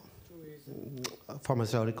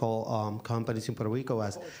pharmaceutical companies in Puerto Rico.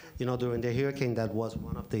 As you know, during the hurricane, that was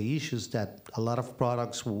one of the issues, that a lot of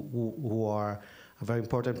products who are very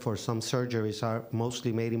important for some surgeries are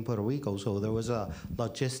mostly made in Puerto Rico. So there was a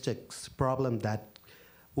logistics problem that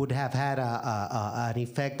would have had an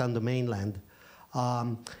effect on the mainland.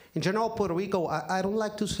 In general, Puerto Rico, I don't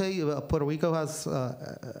like to say Puerto Rico has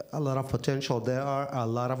a lot of potential. There are a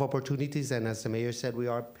lot of opportunities, and as the mayor said, we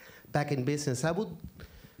are back in business. I would,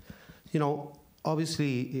 you know,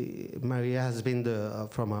 obviously, Maria has been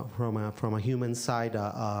from a human side.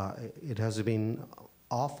 It has been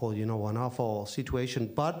awful, you know, an awful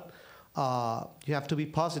situation. But you have to be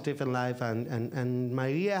positive in life, and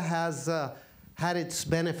Maria has had its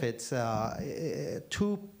benefits.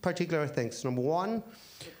 Two particular things. Number one,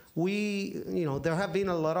 there have been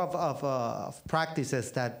a lot of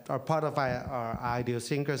practices that are part of our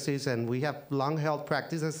idiosyncrasies, and we have long held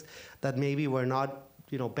practices that maybe were not,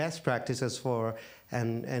 best practices for,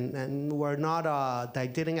 and we're not, they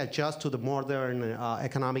didn't adjust to the modern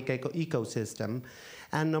economic ecosystem.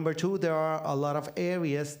 And number two, there are a lot of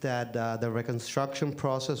areas that the reconstruction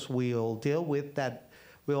process will deal with that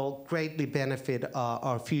will greatly benefit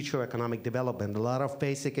our future economic development. A lot of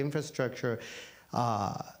basic infrastructure,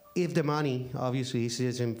 if the money obviously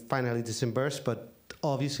is finally disbursed, but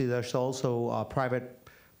obviously there's also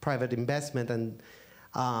private investment, and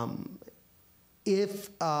if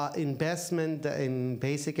investment in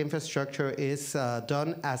basic infrastructure is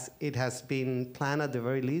done as it has been planned at the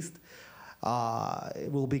very least,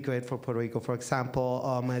 it will be great for Puerto Rico. For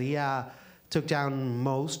example, Maria took down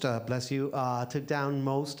most, took down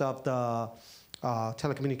most of the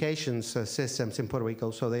telecommunications systems in Puerto Rico.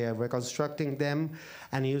 So they are reconstructing them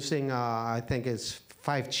and using, I think it's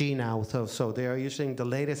 5G now, so they are using the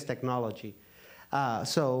latest technology.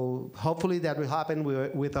 So hopefully that will happen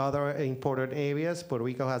with other important areas. Puerto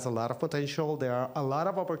Rico has a lot of potential. There are a lot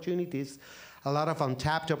of opportunities, a lot of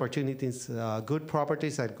untapped opportunities, good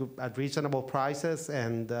properties at reasonable prices,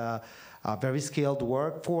 and a very skilled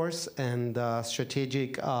workforce, and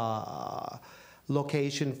strategic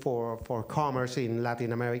location for commerce in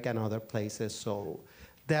Latin America and other places. So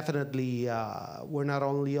definitely, we're not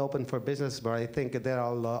only open for business, but I think there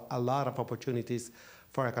are a lot of opportunities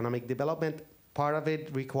for economic development. Part of it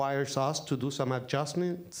requires us to do some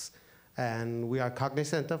adjustments, and we are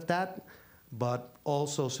cognizant of that. But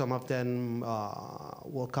also some of them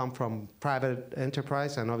will come from private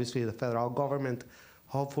enterprise, and obviously the federal government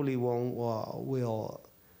hopefully will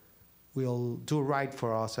do right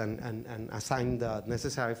for us and assign the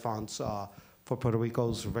necessary funds for Puerto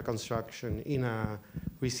Rico's reconstruction in a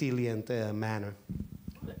resilient manner.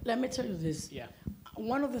 Let me tell you this. Yeah.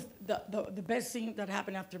 One of the best things that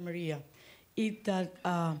happened after Maria is that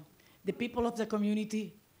the people of the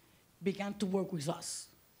community began to work with us.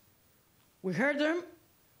 We heard them,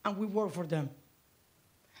 and we work for them.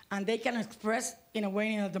 And they can express, in a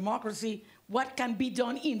way, in a democracy, what can be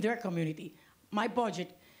done in their community. My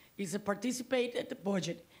budget is a participated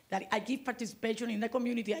budget that I give participation in the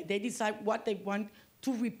community. They decide what they want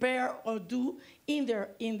to repair or do in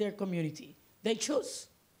their community. They choose.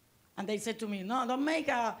 And they said to me, no, don't make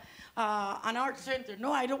an art center.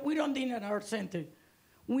 No, we don't need an art center.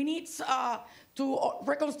 We need to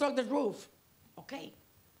reconstruct the roof. Okay.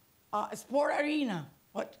 A sport arena.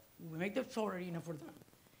 What? We make the sport arena for them.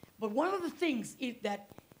 But one of the things is that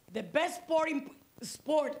the best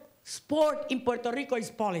sport in Puerto Rico is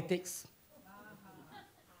politics.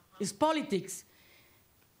 It's politics.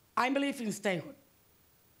 I believe in statehood.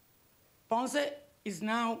 Ponce is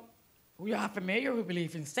now, we have a mayor who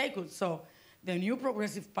believes in statehood, so the new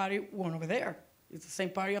Progressive Party won over there. It's the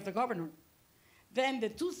same party of the governor. Then the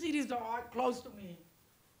two cities that are close to me,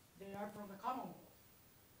 they are from the Commonwealth.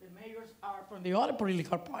 the mayors are from the other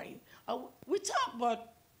political party. We talk,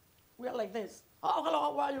 but we are like this. Oh, hello,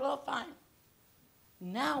 how are you? All fine.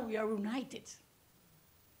 Now we are united.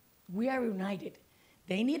 We are united.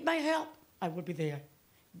 They need my help, I will be there.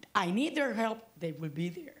 I need their help, they will be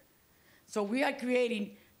there. So we are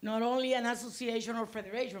creating not only an association or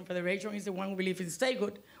federation. Federation is the one who believes in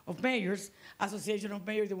statehood of mayors. Association of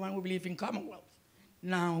mayors is the one who believes in commonwealth.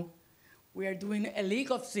 Now, we are doing a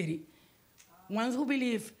league of city. Ones who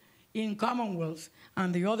believe in commonwealth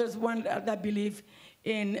and the others one that believe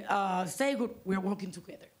in statehood, we are working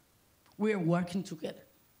together. We are working together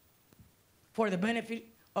for the benefit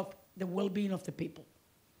of the well-being of the people.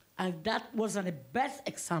 And that was the best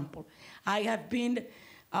example. I have been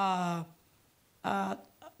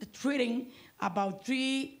treating about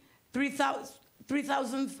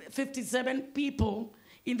 3,057 people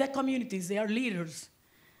in the communities. They are leaders,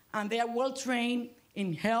 and they are well-trained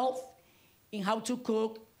in health, in how to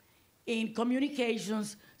cook, in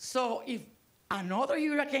communications. So if another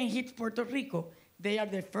hurricane hits Puerto Rico, they are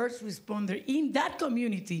the first responder in that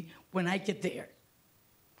community when I get there.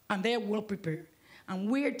 And they are well prepared. And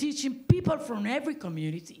we are teaching people from every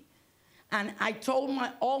community. And I told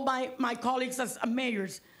all my colleagues as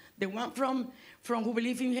mayors, the one from who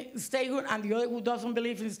believe in statehood and the other who doesn't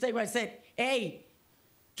believe in statehood, I said, hey,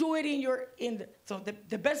 do it so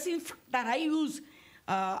the best thing that I use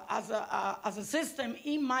as a system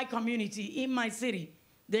in my community, in my city,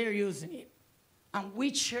 they're using it. And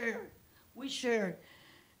we share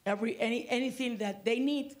anything that they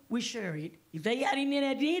need, we share it. If they are in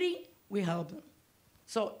a needing, we help them.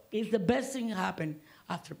 So it's the best thing happened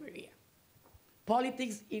after Maria.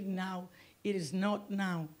 Politics it is not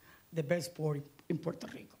now the best sport in Puerto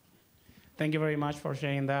Rico. Thank you very much for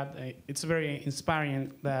sharing that. It's very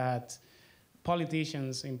inspiring that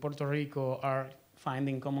politicians in Puerto Rico are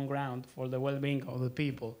finding common ground for the well-being of the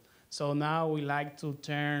people. So now we like to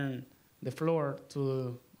turn the floor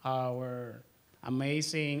to our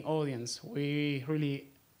amazing audience. We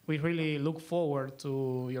really look forward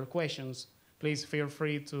to your questions. Please feel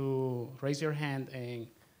free to raise your hand and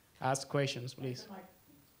ask questions, please.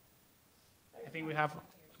 I think we have a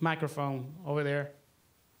microphone over there.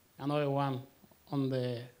 Another one on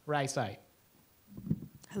the right side.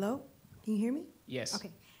 Hello? Can you hear me? Yes.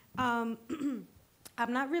 Okay. I'm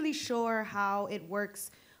not really sure how it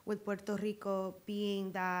works with Puerto Rico,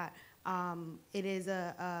 being that it is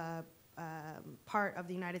a part of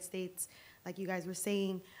the United States, like you guys were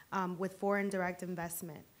saying, with foreign direct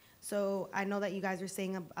investment. So I know that you guys are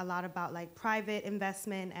saying a lot about like private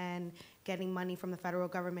investment and getting money from the federal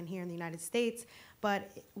government here in the United States,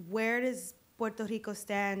 but where does Puerto Rico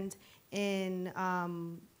stand in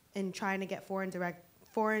trying to get foreign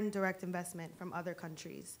direct investment from other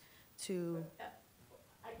countries to?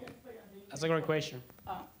 That's a great question.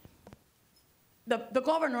 The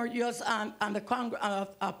governor just and the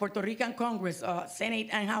Puerto Rican Congress, Senate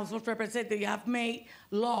and House of Representatives have made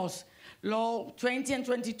laws, Law 20 and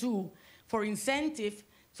 22, for incentive,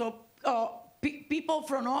 so people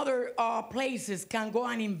from other places can go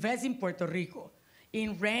and invest in Puerto Rico,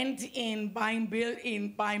 in rent, in buying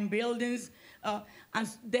buildings, and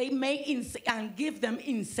they make and give them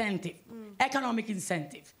incentive, economic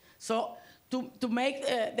incentive. So to make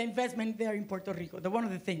the investment there in Puerto Rico, that's one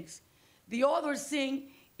of the things. The other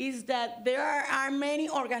thing is that there are many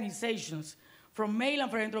organizations from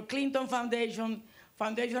Maryland, for example, Clinton Foundation,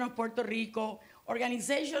 Foundation of Puerto Rico,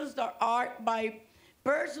 organizations that are by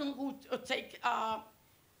persons who take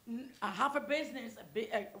have a business,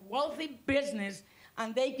 a wealthy business,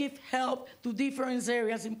 and they give help to different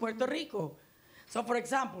areas in Puerto Rico. So, for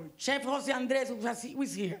example, Chef Jose Andres, who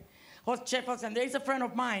is here, Chef Jose Andres is a friend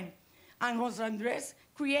of mine, and Jose Andres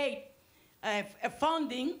create a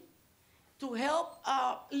funding to help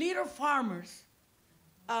little farmers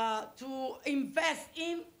to invest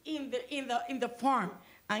in the farm,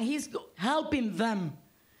 and he's helping them,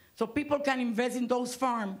 so people can invest in those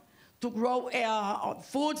farms to grow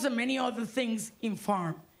foods and many other things in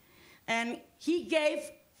farm. And he gave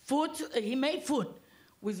food. He made food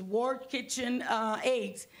with World Kitchen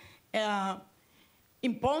aids.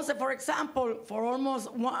 In Ponce, for example, for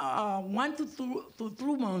almost 1 to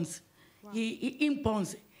 2 months, wow. He in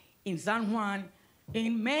Ponce, in San Juan,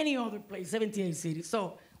 in many other places, 78 cities.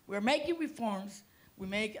 So we're making reforms. We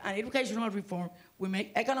make an educational reform. We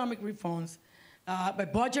make economic reforms,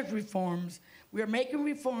 budget reforms. We are making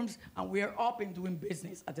reforms, and we are open doing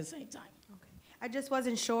business at the same time. Okay. I just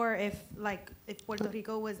wasn't sure if Puerto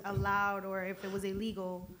Rico was allowed or if it was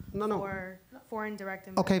illegal for foreign direct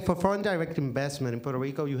investment. Okay, for foreign direct investment in Puerto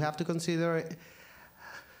Rico, you have to consider,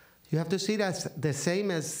 you have to see it as the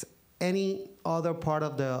same as any other part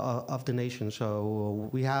of the nation. So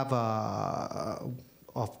we have,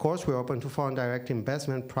 of course, we're open to foreign direct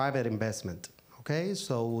investment, private investment. Okay,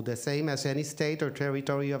 so the same as any state or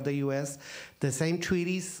territory of the U.S., the same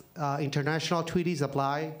treaties, international treaties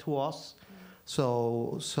apply to us.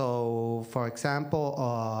 So for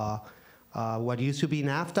example, what used to be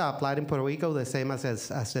NAFTA applied in Puerto Rico, the same as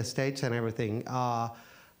the states and everything.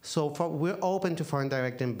 We're open to foreign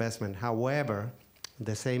direct investment. However,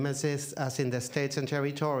 the same as in the states and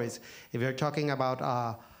territories, if you're talking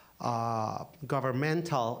about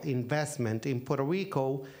governmental investment in Puerto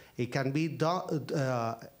Rico, it can be done.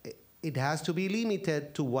 It has to be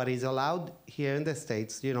limited to what is allowed here in the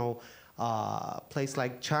States. You know, a place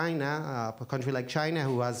like China, a country like China,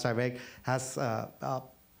 who has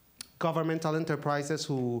governmental enterprises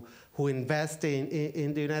who invest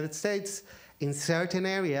in the United States in certain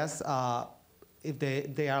areas, if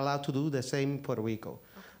they are allowed to do the same in Puerto Rico.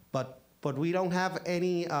 Okay. But we don't have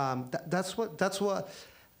any. That's what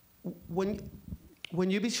when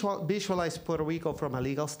you visualize Puerto Rico from a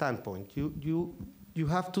legal standpoint, you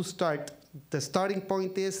have to start. The starting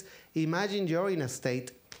point is, imagine you're in a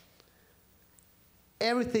state.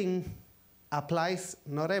 Everything applies,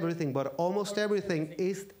 not everything, but almost everything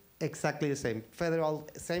is exactly the same.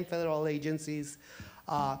 Same federal agencies.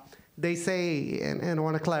 They say, and I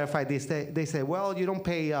want to clarify this, they say, well, you don't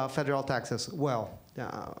pay federal taxes. Well,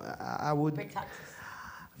 I would. Pay taxes.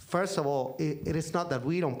 First of all, it is not that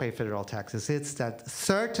we don't pay federal taxes. It's that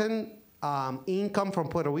certain income from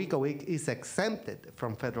Puerto Rico is exempted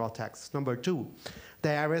from federal taxes. Number two, the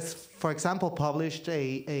IRS, for example, published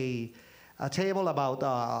a table about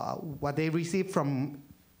what they receive from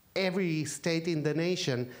every state in the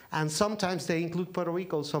nation, and sometimes they include Puerto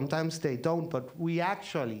Rico, sometimes they don't, but we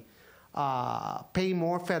actually pay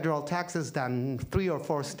more federal taxes than 3 or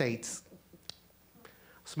 4 states.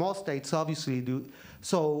 Small states obviously do.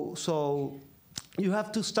 So you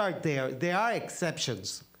have to start there. There are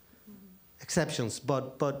exceptions,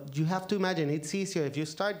 but you have to imagine it's easier if you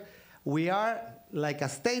start. We are like a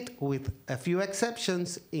state with a few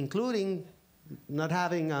exceptions, including not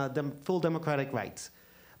having the full democratic rights.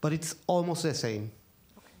 But it's almost the same.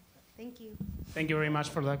 Okay, thank you. Thank you very much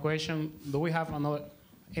for that question. Do we have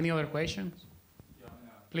any other questions? Yeah,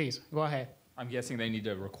 Please, go ahead. I'm guessing they need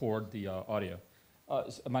to record the audio.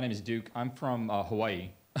 My name is Duke. I'm from Hawaii,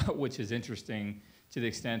 which is interesting to the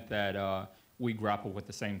extent that we grapple with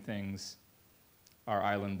the same things our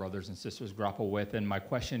island brothers and sisters grapple with. And my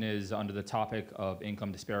question is under the topic of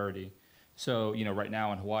income disparity. So, right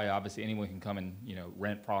now in Hawaii, obviously anyone can come and,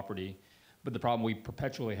 rent property. But the problem we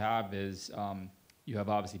perpetually have is you have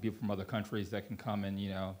obviously people from other countries that can come and,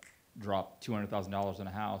 drop $200,000 in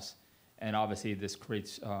a house. And obviously this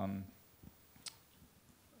creates, I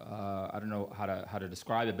don't know how to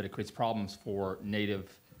describe it, but it creates problems for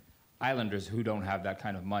native islanders who don't have that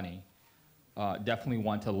kind of money. Definitely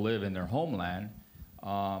want to live in their homeland,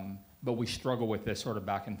 but we struggle with this sort of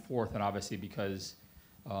back and forth. And obviously because,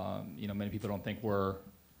 many people don't think we're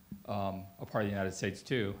a part of the United States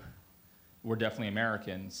too. We're definitely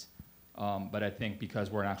Americans, but I think because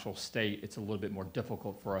we're an actual state, it's a little bit more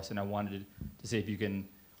difficult for us. And I wanted to see if you can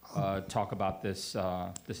talk about this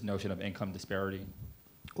notion of income disparity.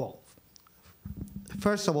 Well,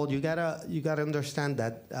 first of all, you gotta understand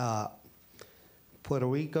that Puerto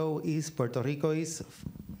Rico is.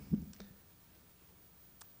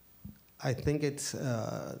 I think it's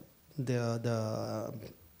the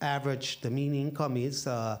average, the mean income is.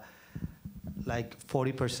 Like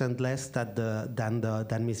 40% less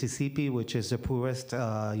than Mississippi, which is the poorest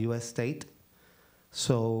U.S. state.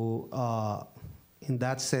 So in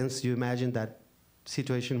that sense, you imagine that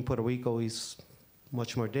situation in Puerto Rico is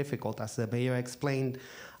much more difficult. As the mayor explained,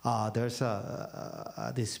 there's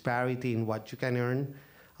a disparity in what you can earn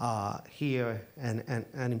here and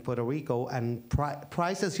in Puerto Rico. And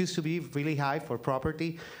prices used to be really high for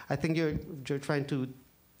property. I think you're trying to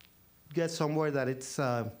get somewhere that it's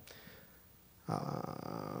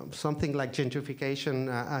something like gentrification,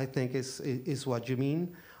 I think is what you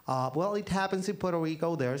mean. Well, it happens in Puerto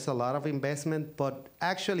Rico. There's a lot of investment, but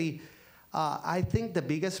actually, I think the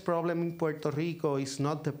biggest problem in Puerto Rico is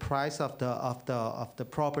not the price of the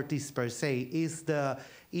properties per se. Is the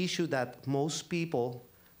issue that most people,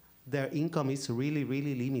 their income is really,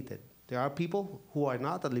 really limited. There are people who are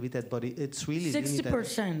not limited, but it's really 60%. Limited.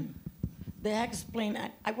 60%. They explain.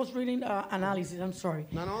 I was reading analysis. I'm sorry.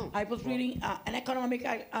 No. I was reading an economic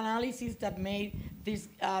analysis that made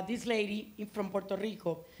this lady from Puerto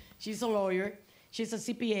Rico. She's a lawyer. She's a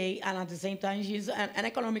CPA, and at the same time, she's an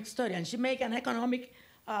economic study. And she made an economic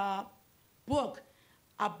book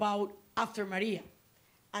about after Maria.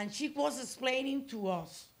 And she was explaining to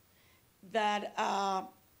us that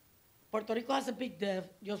Puerto Rico has a big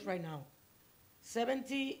debt just right now.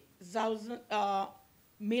 70,000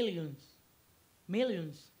 millions.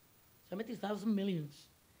 70,000 millions.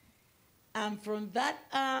 And from that,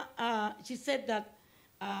 she said that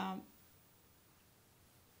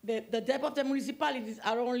the debt of the municipalities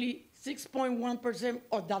are only 6.1%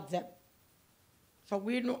 of that debt. So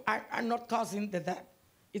we are not causing the debt.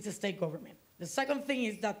 It's the state government. The second thing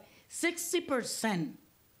is that 60%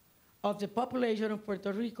 of the population of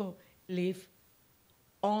Puerto Rico live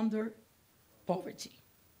under poverty.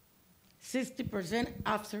 60%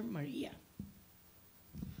 after Maria.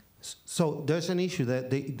 So there's an issue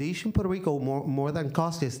that the issue in Puerto Rico more than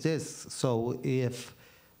cost is this. So if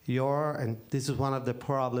you're, and this is one of the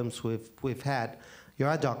problems we've had,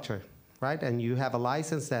 you're a doctor, right? And you have a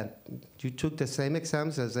license that you took the same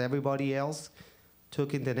exams as everybody else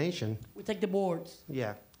took in the nation. We take the boards.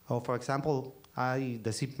 Yeah. Or for example, the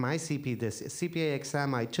CPA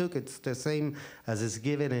exam I took, it's the same as is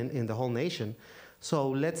given in the whole nation. So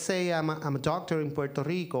let's say I'm a doctor in Puerto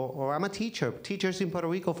Rico, or I'm a teacher. Teachers in Puerto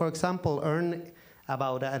Rico, for example, earn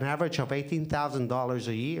about an average of $18,000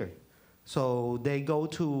 a year. So they go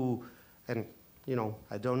to, and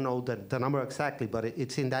I don't know the number exactly, but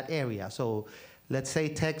it's in that area. So let's say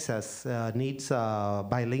Texas needs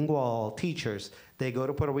bilingual teachers. They go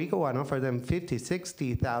to Puerto Rico and offer them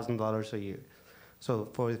 $50,000, $60,000 a year. So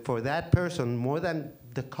for that person, more than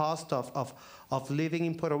the cost of living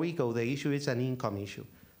in Puerto Rico, the issue is an income issue.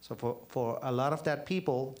 So for a lot of that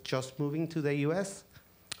people just moving to the U.S.,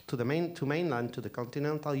 to mainland, to the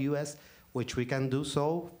continental U.S., which we can do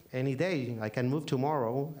so any day. I can move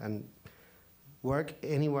tomorrow and work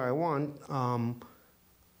anywhere I want.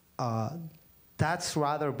 That's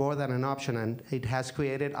rather more than an option, and it has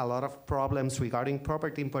created a lot of problems regarding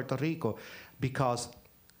property in Puerto Rico because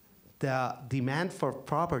the demand for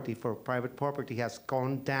property, for private property, has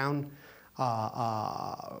gone down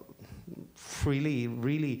really,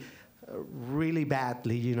 really, really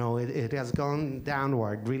badly. It has gone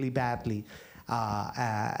downward really badly,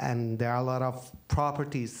 and there are a lot of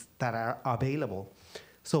properties that are available.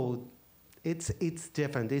 So it's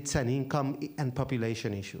different. It's an income and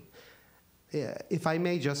population issue. If I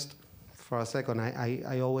may just, for a second,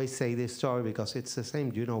 I always say this story because it's the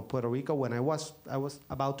same. Puerto Rico, when I was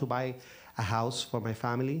about to buy a house for my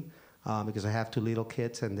family, because I have 2 little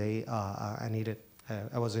kids and I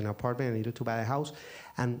was in an apartment, I needed to buy a house.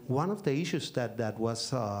 And one of the issues that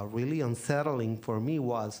was really unsettling for me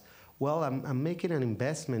was, well, I'm making an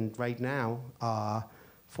investment right now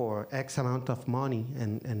for X amount of money,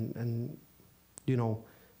 and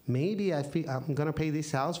maybe I'm going to pay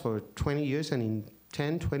this house for 20 years, and in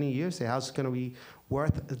 10, 20 years, the house is going to be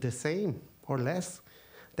worth the same or less.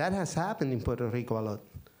 That has happened in Puerto Rico a lot.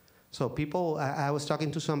 So people, I was talking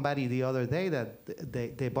to somebody the other day that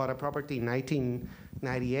they bought a property in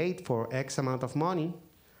 1998 for X amount of money,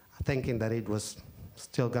 thinking that it was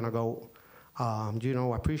still going to go,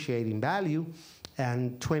 appreciate in value.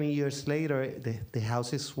 And 20 years later, the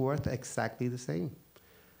house is worth exactly the same.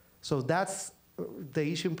 So that's the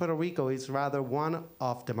issue in Puerto Rico is rather one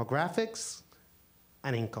of demographics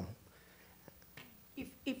and income.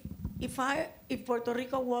 If Puerto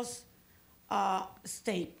Rico was a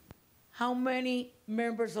state, how many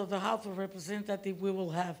members of the House of Representatives we will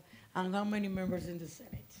have, and how many members in the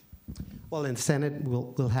Senate? Well, in the Senate,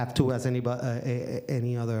 we'll have 2 as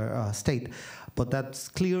any other state, but that's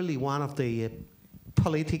clearly one of the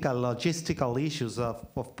political, logistical issues of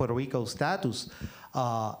Puerto Rico's status.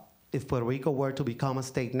 If Puerto Rico were to become a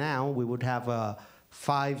state now, we would have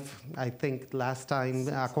 5, I think last time,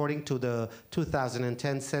 according to the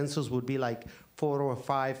 2010 census, would be like 4 or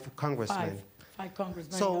 5 congressmen. 5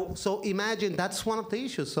 congressmen. So imagine that's one of the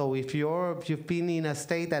issues. So if you've been in a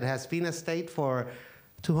state that has been a state for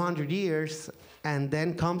 200 years, and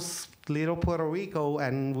then comes little Puerto Rico,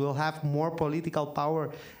 and will have more political power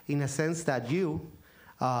in a sense that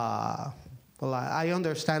well, I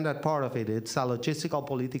understand that part of it. It's a logistical,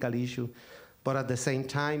 political issue. But at the same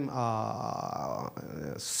time,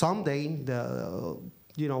 someday,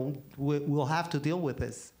 we'll have to deal with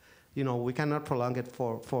this. We cannot prolong it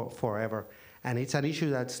for forever. And it's an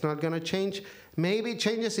issue that's not going to change. Maybe it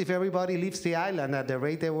changes if everybody leaves the island at the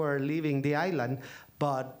rate they were leaving the island.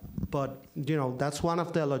 But that's one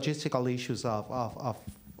of the logistical issues of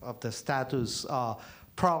the status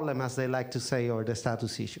problem, as they like to say, or the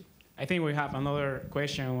status issue. I think we have another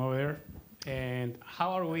question over there. And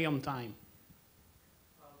how are we on time?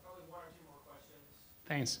 Probably 1 or 2 more questions.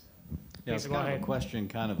 Thanks. Yeah, it's Please go kind ahead. of a question,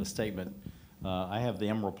 kind of a statement. I have the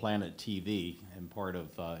Emerald Planet TV and part of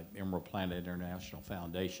Emerald Planet International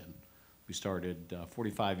Foundation. We started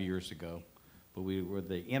 45 years ago, but we were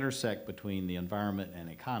the intersect between the environment and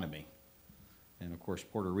economy. And of course,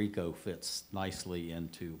 Puerto Rico fits nicely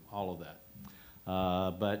into all of that.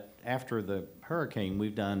 But after the hurricane,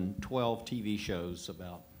 we've done 12 TV shows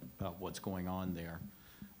about what's going on there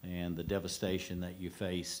and the devastation that you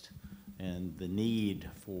faced and the need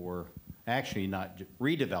for actually not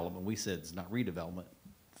redevelopment. We said it's not redevelopment,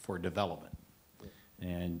 for development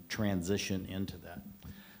and transition into that.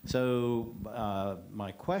 So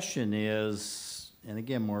my question is, and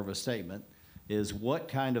again, more of a statement, is what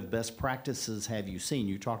kind of best practices have you seen?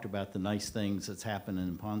 You talked about the nice things that's happened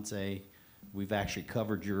in Ponce. We've actually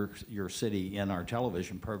covered your city in our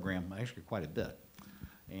television program, actually quite a bit.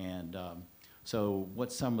 And so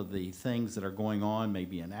what's some of the things that are going on,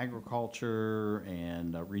 maybe in agriculture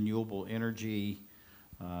and renewable energy,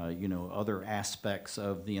 you know, other aspects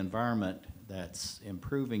of the environment that's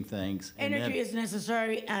improving things? Energy is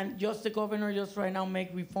necessary, and just the governor just right now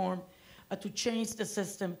make reform to change the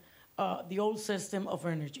system, the old system of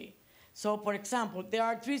energy. So, for example, there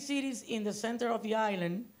are 3 cities in the center of the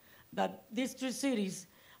island that these 3 cities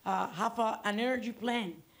have an energy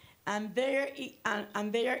plan, and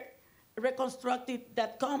they are reconstructed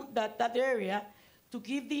that area to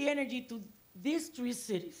give the energy to these 3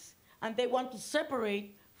 cities, and they want to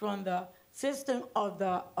separate from the system of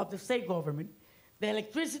the state government. The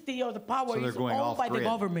electricity or the power is owned by the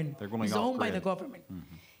government. They're going it's off owned by grid. the government.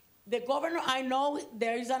 Mm-hmm. The governor, I know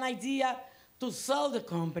there is an idea to sell the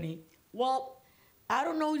company. Well, I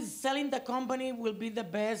don't know if selling the company will be the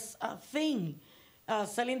best thing.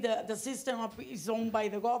 Selling the system is owned by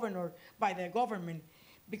the governor, by the government.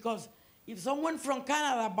 Because if someone from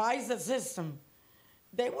Canada buys the system,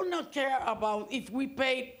 they will not care about if we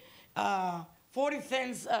paid 40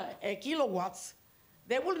 cents a kilowatts.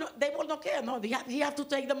 They will not care. No, he have to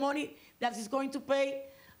take the money that he's going to pay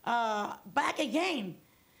back again.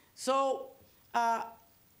 So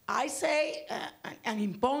I say, and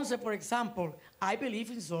in Ponce, for example, I believe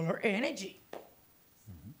in solar energy.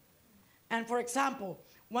 Mm-hmm. And for example,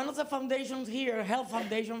 one of the foundations here, Health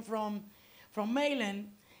Foundation from Mainland,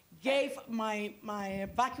 gave my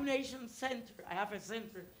vaccination center. I have a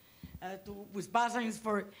center with vaccines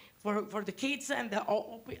for the kids and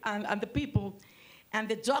the people. And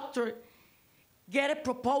the doctor get a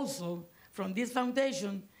proposal from this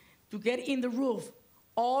foundation to get in the roof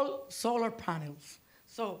all solar panels.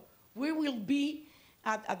 So we will be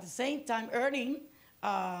at the same time earning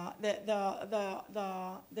what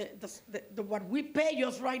we pay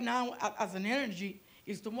just right now as an energy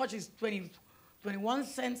is too much. Is 21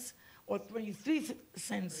 cents or 23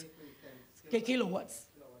 cents per kilowatts.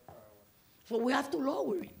 So we have to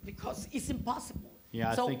lower it because it's impossible.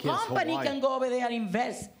 Yeah, so I think company can go over there and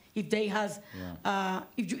invest if they has,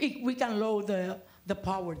 if we can lower the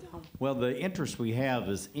power down. Well, the interest we have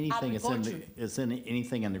is anything Agriculture.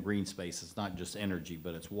 anything in the green space. It's not just energy,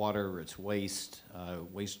 but it's water, it's waste,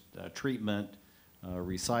 treatment,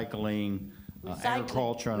 recycling,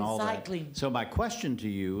 agriculture, and all that. So my question to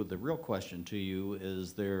you, the real question to you,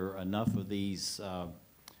 is there enough of these,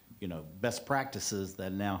 you know, best practices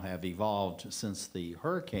that now have evolved since the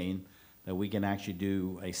hurricane that we can actually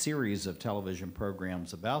do a series of television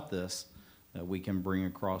programs about this that we can bring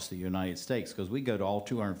across the United States? Because we go to all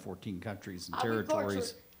 214 countries and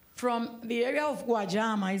territories. From the area of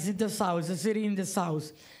Guayama is in the south, the city in the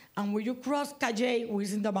south. And when you cross Calle, which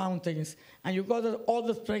is in the mountains, and you go to all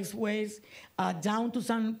the expressways down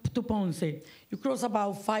to Ponce, you cross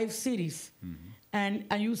about 5 cities. Mm-hmm.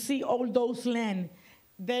 And you see all those land.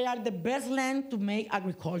 They are the best land to make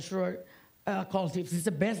agricultural cultives. It's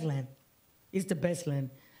the best land. It's the best land.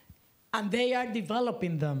 And they are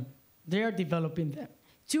developing them. They are developing them.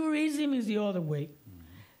 Tourism is the other way.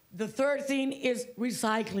 Mm-hmm. The third thing is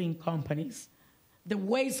recycling companies, the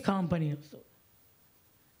waste companies.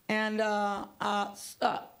 And all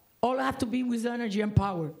have to be with energy and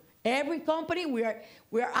power. Every company, we are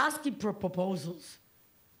asking for proposals.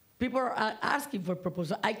 People are asking for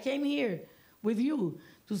proposals. I came here with you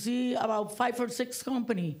to see about 5 or 6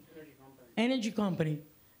 energy company,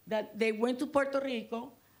 that they went to Puerto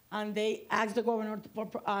Rico and they asked the governor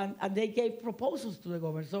and they gave proposals to the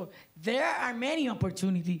governor. So there are many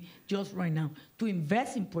opportunities just right now to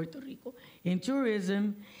invest in Puerto Rico, in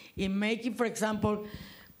tourism, in making, for example,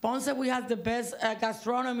 Ponce, we have the best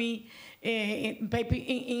gastronomy in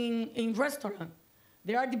restaurants.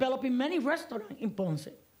 They are developing many restaurants in Ponce,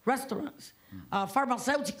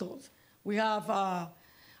 pharmaceuticals. We have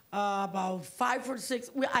about 5 or 6.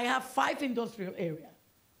 I have 5 industrial areas.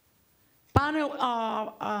 Panel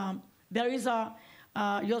There is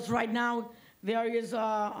just right now, there is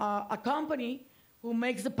a company who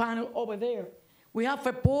makes the panel over there. We have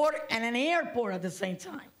a port and an airport at the same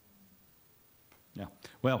time. Yeah.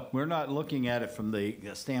 Well, we're not looking at it from the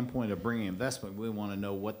standpoint of bringing investment. We want to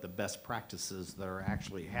know what the best practices that are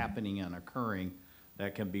actually happening and occurring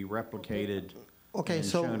that can be replicated and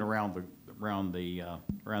shown around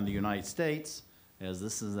the United States, as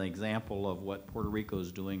this is an example of what Puerto Rico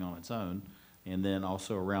is doing on its own, and then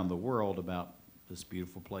also around the world about this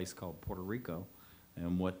beautiful place called Puerto Rico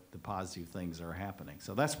and what the positive things are happening.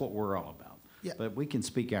 So that's what we're all about. Yeah. But we can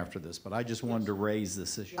speak after this, but I just wanted to raise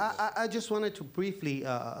this issue. I just wanted to briefly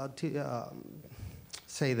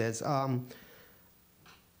say this.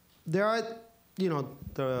 There are,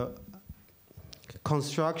 the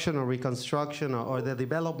construction or reconstruction or the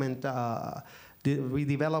development, the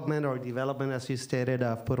redevelopment or development, as you stated,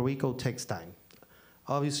 of Puerto Rico takes time.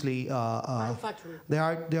 Obviously, there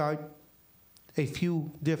are a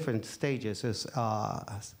few different stages.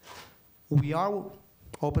 We are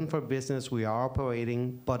open for business, we are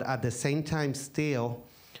operating, but at the same time still,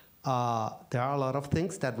 there are a lot of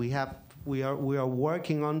things that we are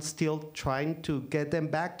working on, still trying to get them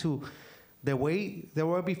back to the way they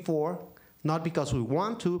were before, not because we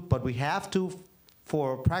want to, but we have to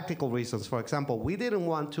for practical reasons. For example, we didn't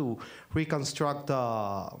want to reconstruct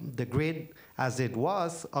the grid as it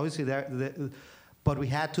was, obviously, but we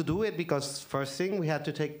had to do it because first thing, we had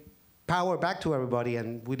to take power back to everybody,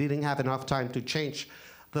 and we didn't have enough time to change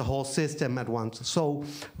the whole system at once. So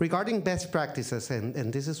regarding best practices,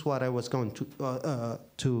 and this is what I was going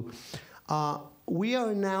to we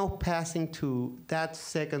are now passing to that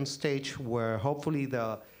second stage where hopefully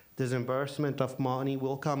the disbursement of money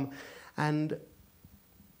will come, and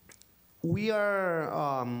we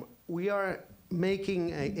are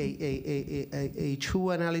making a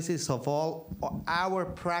true analysis of all our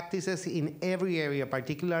practices in every area,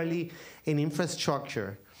 particularly in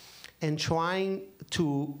infrastructure, and trying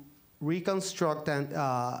to reconstruct and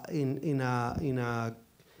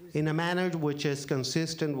in a manner which is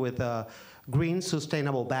consistent with green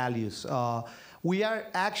sustainable values. We are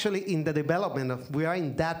actually in the development of, we are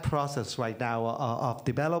in that process right now of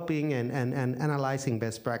developing and analyzing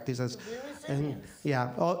best practices. And, yeah,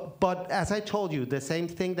 but as I told you, the same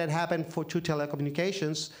thing that happened to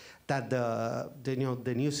telecommunications, that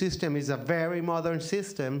the new system is a very modern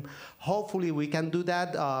system. Hopefully we can do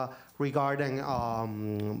that regarding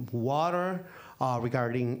water,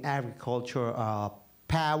 regarding agriculture,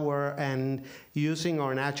 power, and using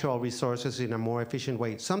our natural resources in a more efficient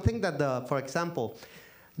way. Something that, for example,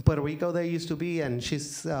 in Puerto Rico there used to be, and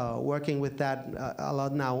she's working with that a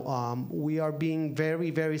lot now, we are being very,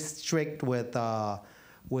 very strict with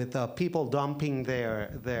people dumping their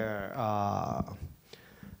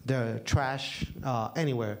trash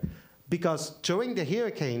anywhere. Because during the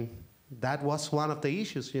hurricane, that was one of the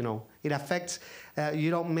issues, It affects,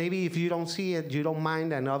 maybe if you don't see it, you don't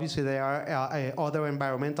mind, and obviously there are other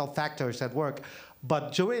environmental factors at work.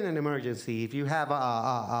 But during an emergency, if you have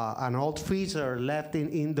an old freezer left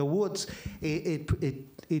in the woods,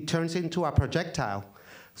 it turns into a projectile.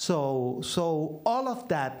 So all of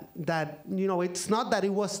that, it's not that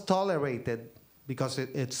it was tolerated, because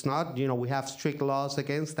it's not, we have strict laws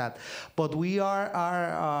against that. But we are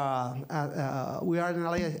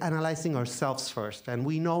analyzing ourselves first, and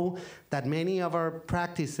we know that many of our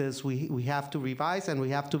practices we have to revise, and we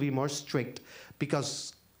have to be more strict,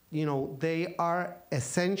 because they are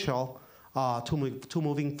essential to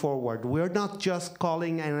moving forward. We're not just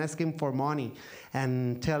calling and asking for money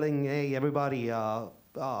and telling, hey, everybody,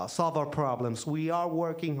 solve our problems. We are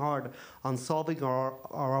working hard on solving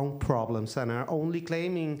our own problems, and are only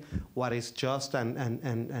claiming what is just and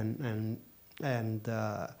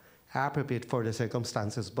appropriate for the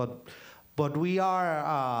circumstances. But we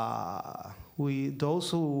are those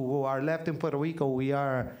who are left in Puerto Rico, we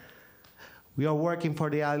are working for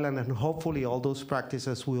the island, and hopefully all those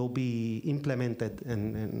practices will be implemented,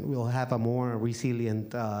 and we'll have a more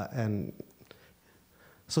resilient and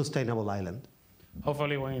sustainable island.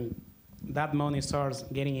 Hopefully when that money starts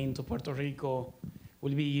getting into Puerto Rico,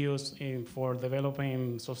 will be used for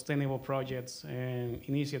developing sustainable projects and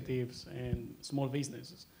initiatives and small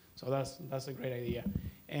businesses. So that's a great idea.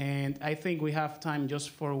 And I think we have time just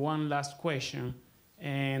for one last question.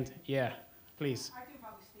 And yeah, please. I can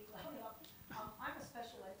probably speak loud enough. I'm a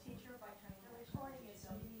special ed teacher by training.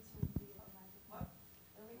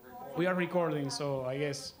 We are recording, so I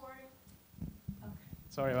guess. Okay.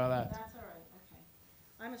 Sorry about that. That's all right.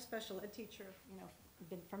 Okay. I'm a special ed teacher,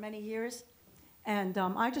 been for many years, and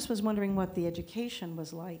I just was wondering what the education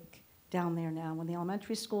was like down there now. When the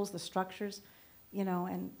elementary schools, the structures, you know,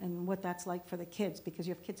 and what that's like for the kids, because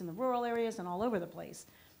you have kids in the rural areas and all over the place,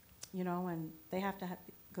 you know, and they have to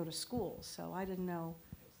go to school. So I didn't know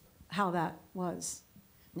how that was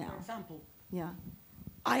now. For example, Yeah.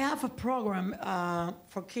 I have a program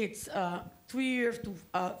for kids 2 years to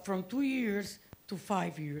from 2 years to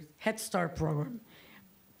 5 years, Head Start program.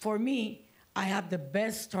 For me, I have the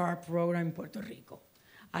best start program in Puerto Rico.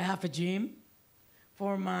 I have a gym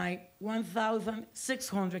for my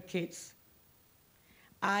 1,600 kids.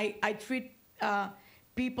 I treat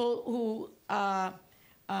people who are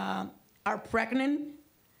pregnant,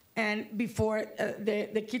 and before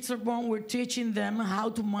the kids are born, we're teaching them how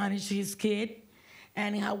to manage his kid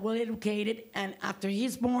and how well educated. And after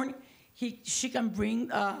he's born, she can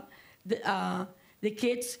bring the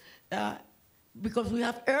kids because we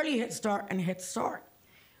have early Head Start and Head Start.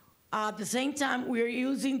 At the same time, we're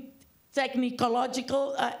using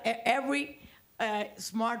technological every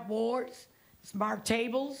smart boards, smart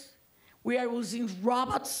tables. We are using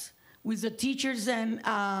robots with the teachers and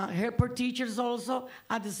helper teachers also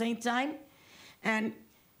at the same time. And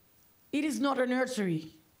it is not a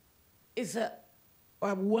nursery. It's a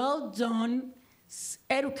well-done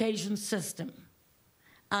education system.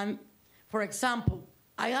 And for example,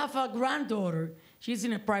 I have a granddaughter. She's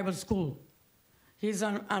in a private school. She's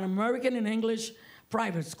an American in English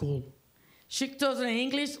private school. She talks in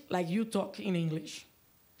English like you talk in English.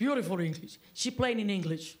 Beautiful English. She played in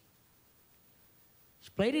English. She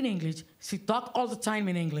played in English. She talked all the time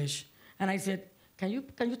in English. And I said, can you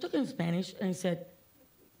talk in Spanish? And he said,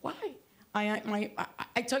 why?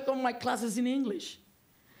 I took all my classes in English.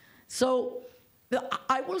 So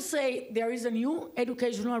I will say there is a new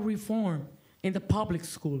educational reform in the public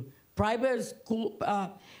school. Private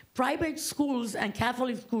schools and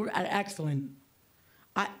Catholic schools are excellent.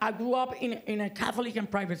 I grew up in a Catholic and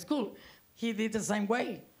private school. He did the same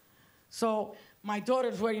way. So my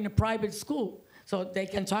daughters were in a private school. So they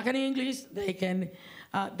can talk in English,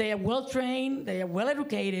 they are well trained, they are well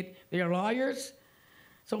educated, they are lawyers.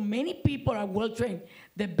 So many people are well trained.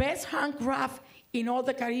 The best handcraft in all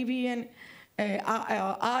the Caribbean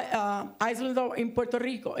islands in Puerto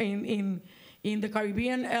Rico, in the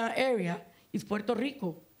Caribbean area, is Puerto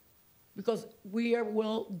Rico. Because we are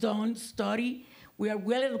well done, study, we are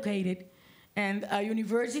well educated, and a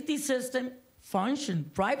university system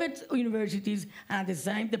function, private universities, and at the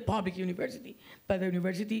same the public university. But the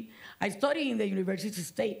university, I study in the University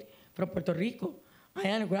State from Puerto Rico. I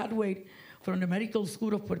am a graduate from the Medical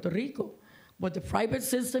School of Puerto Rico. But the private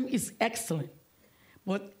system is excellent.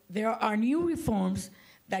 But there are new reforms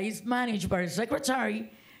that is managed by a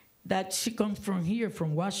secretary that she comes from here,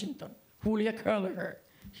 from Washington, Julia Kelleher.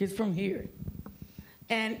 She's from here.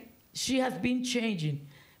 And she has been changing.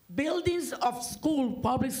 Buildings of school,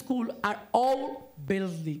 public school, are all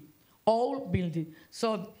building.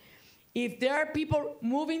 So if there are people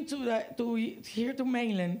moving here to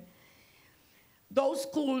mainland, those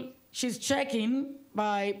schools, she's checking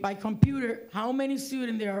by computer how many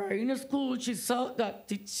students there are in a school. She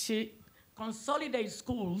consolidates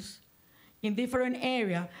schools in different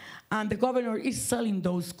areas, and the governor is selling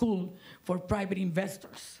those schools for private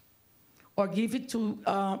investors. Or give it to,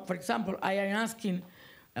 for example, I am asking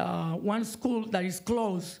one school that is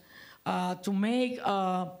close to make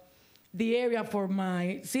the area for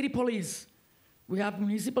my city police. We have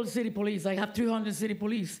municipal city police. I have 300 city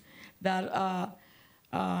police that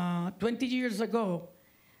 20 years ago,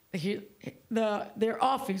 their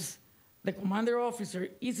office, the commander officer,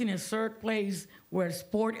 is in a certain place where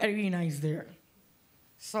sport arena is there.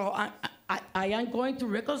 So I am going to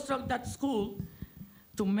reconstruct that school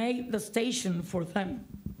to make the station for them,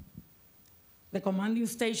 the commanding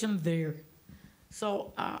station there.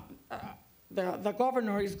 So the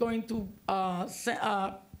governor is going to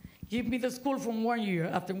give me the school for 1 year.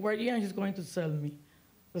 After 1 year, he's going to sell me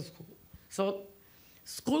the school. So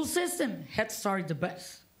school system, Head Start is the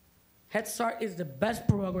best. Head Start is the best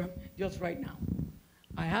program just right now.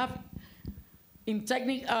 I have, in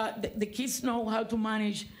technique, the kids know how to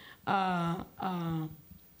manage the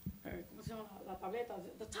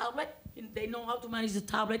tablet. They know how to manage the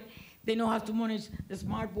tablet. They know how to manage the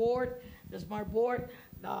smart board. The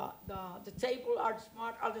table are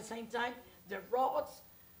smart at the same time. The robots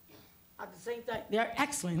at the same time. They are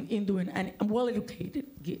excellent in doing and well educated.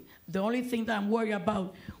 The only thing that I'm worried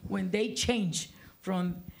about when they change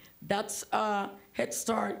from that Head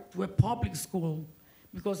Start to a public school,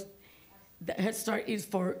 because the Head Start is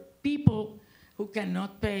for people who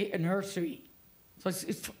cannot pay a nursery. So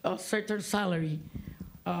it's a certain salary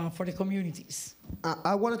for the communities.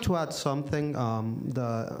 I wanted to add something.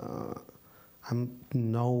 I'm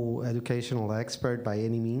no educational expert by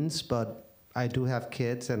any means, but I do have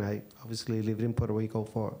kids, and I obviously lived in Puerto Rico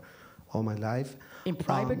for all my life. In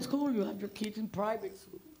private school? You have your kids in private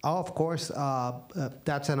school? Oh, of course.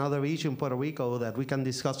 That's another issue in Puerto Rico that we can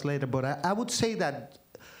discuss later. But I would say that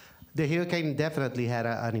the hurricane definitely had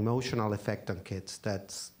an emotional effect on kids.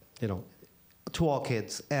 That's, to all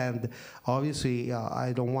kids. And obviously,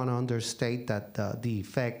 I don't want to understate that the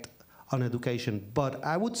effect on education. But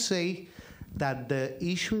I would say that the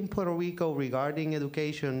issue in Puerto Rico regarding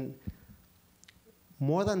education,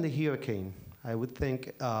 more than the hurricane, I would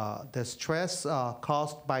think the stress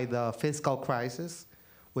caused by the fiscal crisis,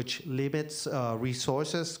 which limits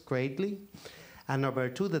resources greatly. And number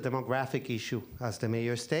two, the demographic issue, as the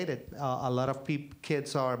mayor stated. A lot of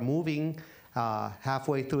kids are moving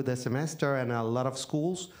halfway through the semester, and a lot of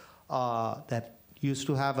schools that used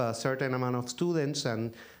to have a certain amount of students,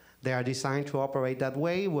 and they are designed to operate that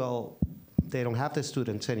way, well, they don't have the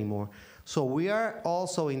students anymore. So we are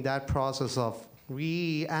also in that process of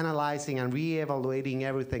reanalyzing and reevaluating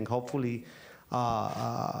everything. Hopefully,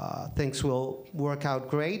 things will work out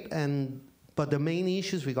great. But the main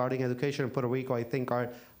issues regarding education in Puerto Rico, I think, are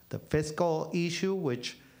the fiscal issue,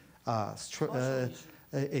 which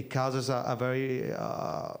it causes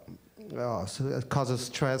it causes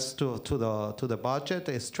stress to the budget.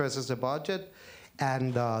 It stresses the budget,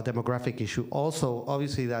 and demographic issue. Also,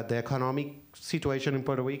 obviously, that the economic situation in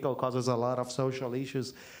Puerto Rico causes a lot of social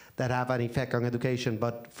issues that have an effect on education.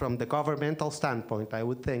 But from the governmental standpoint, I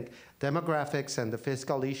would think demographics and the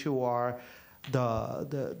fiscal issue are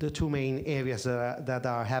the two main areas that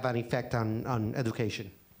have an effect on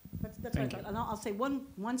education. That's right. And I'll say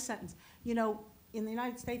one sentence. In the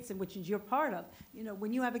United States, which is you're part of,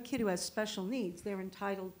 when you have a kid who has special needs, they're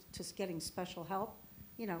entitled to getting special help,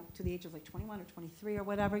 to the age of like 21 or 23 or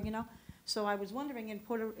whatever, So I was wondering, in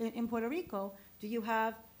Puerto Rico, do you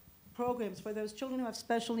have programs for those children who have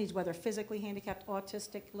special needs, whether physically handicapped,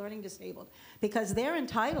 autistic, learning disabled? Because they're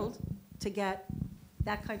entitled to get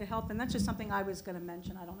that kind of help, and that's just something I was going to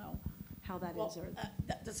mention. I don't know how that is. Or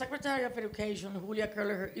the Secretary of Education, Julia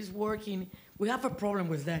Kelleher, is working. We have a problem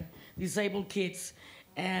with that, disabled kids,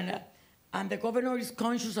 and the governor is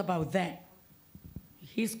conscious about that.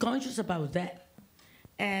 He's conscious about that.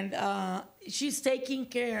 And she's taking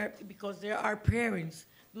care, because there are parents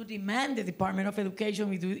who demand the Department of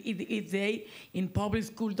Education if they, in public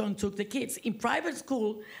school, don't take the kids. In private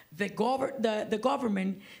school, the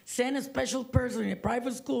government send a special person in a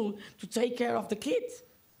private school to take care of the kids.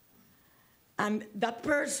 And that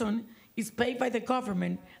person is paid by the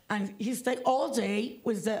government, and he stays all day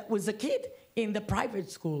with the kid in the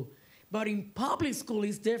private school. But in public school,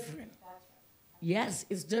 it's different. Yes,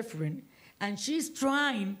 it's different. And she's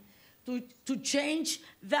trying to change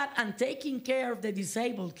that and taking care of the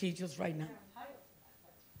disabled kids just right now.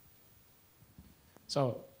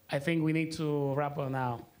 So I think we need to wrap up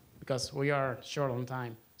now because we are short on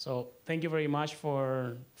time. So thank you very much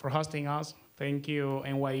for hosting us. Thank you,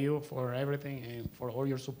 NYU, for everything and for all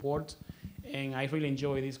your support. And I really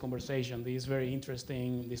enjoyed this conversation, this very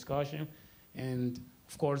interesting discussion. And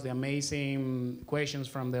of course, the amazing questions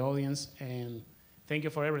from the audience. And thank you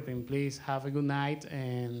for everything. Please have a good night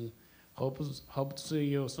and hope to see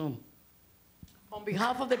you soon. On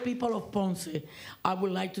behalf of the people of Ponce, I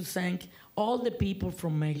would like to thank all the people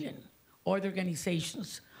from Mainland, all the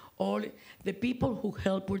organizations, all the people who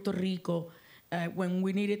helped Puerto Rico when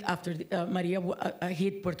we needed after Maria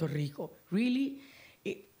hit Puerto Rico. Really,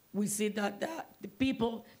 we see that the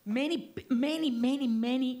people, many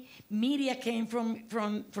media came from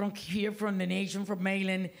here, from the nation, from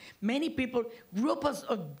Mainland. Many people, groups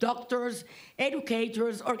of doctors,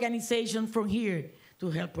 educators, organizations from here to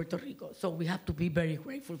help Puerto Rico. So we have to be very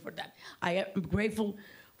grateful for that. I am grateful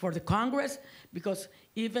for the Congress, because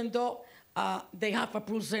even though they have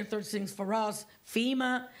approved certain things for us,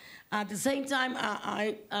 FEMA, at the same time,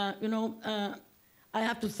 I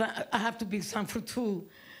have to be thankful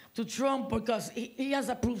to Trump, because he has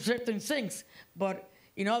approved certain things, but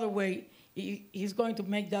in other way, he's going to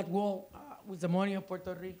make that wall with the money of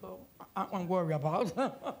Puerto Rico. I'm worried about,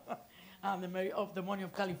 and the money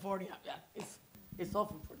of California. Yeah, it's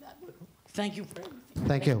awful for that. Thank you for everything.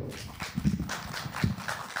 Thank you.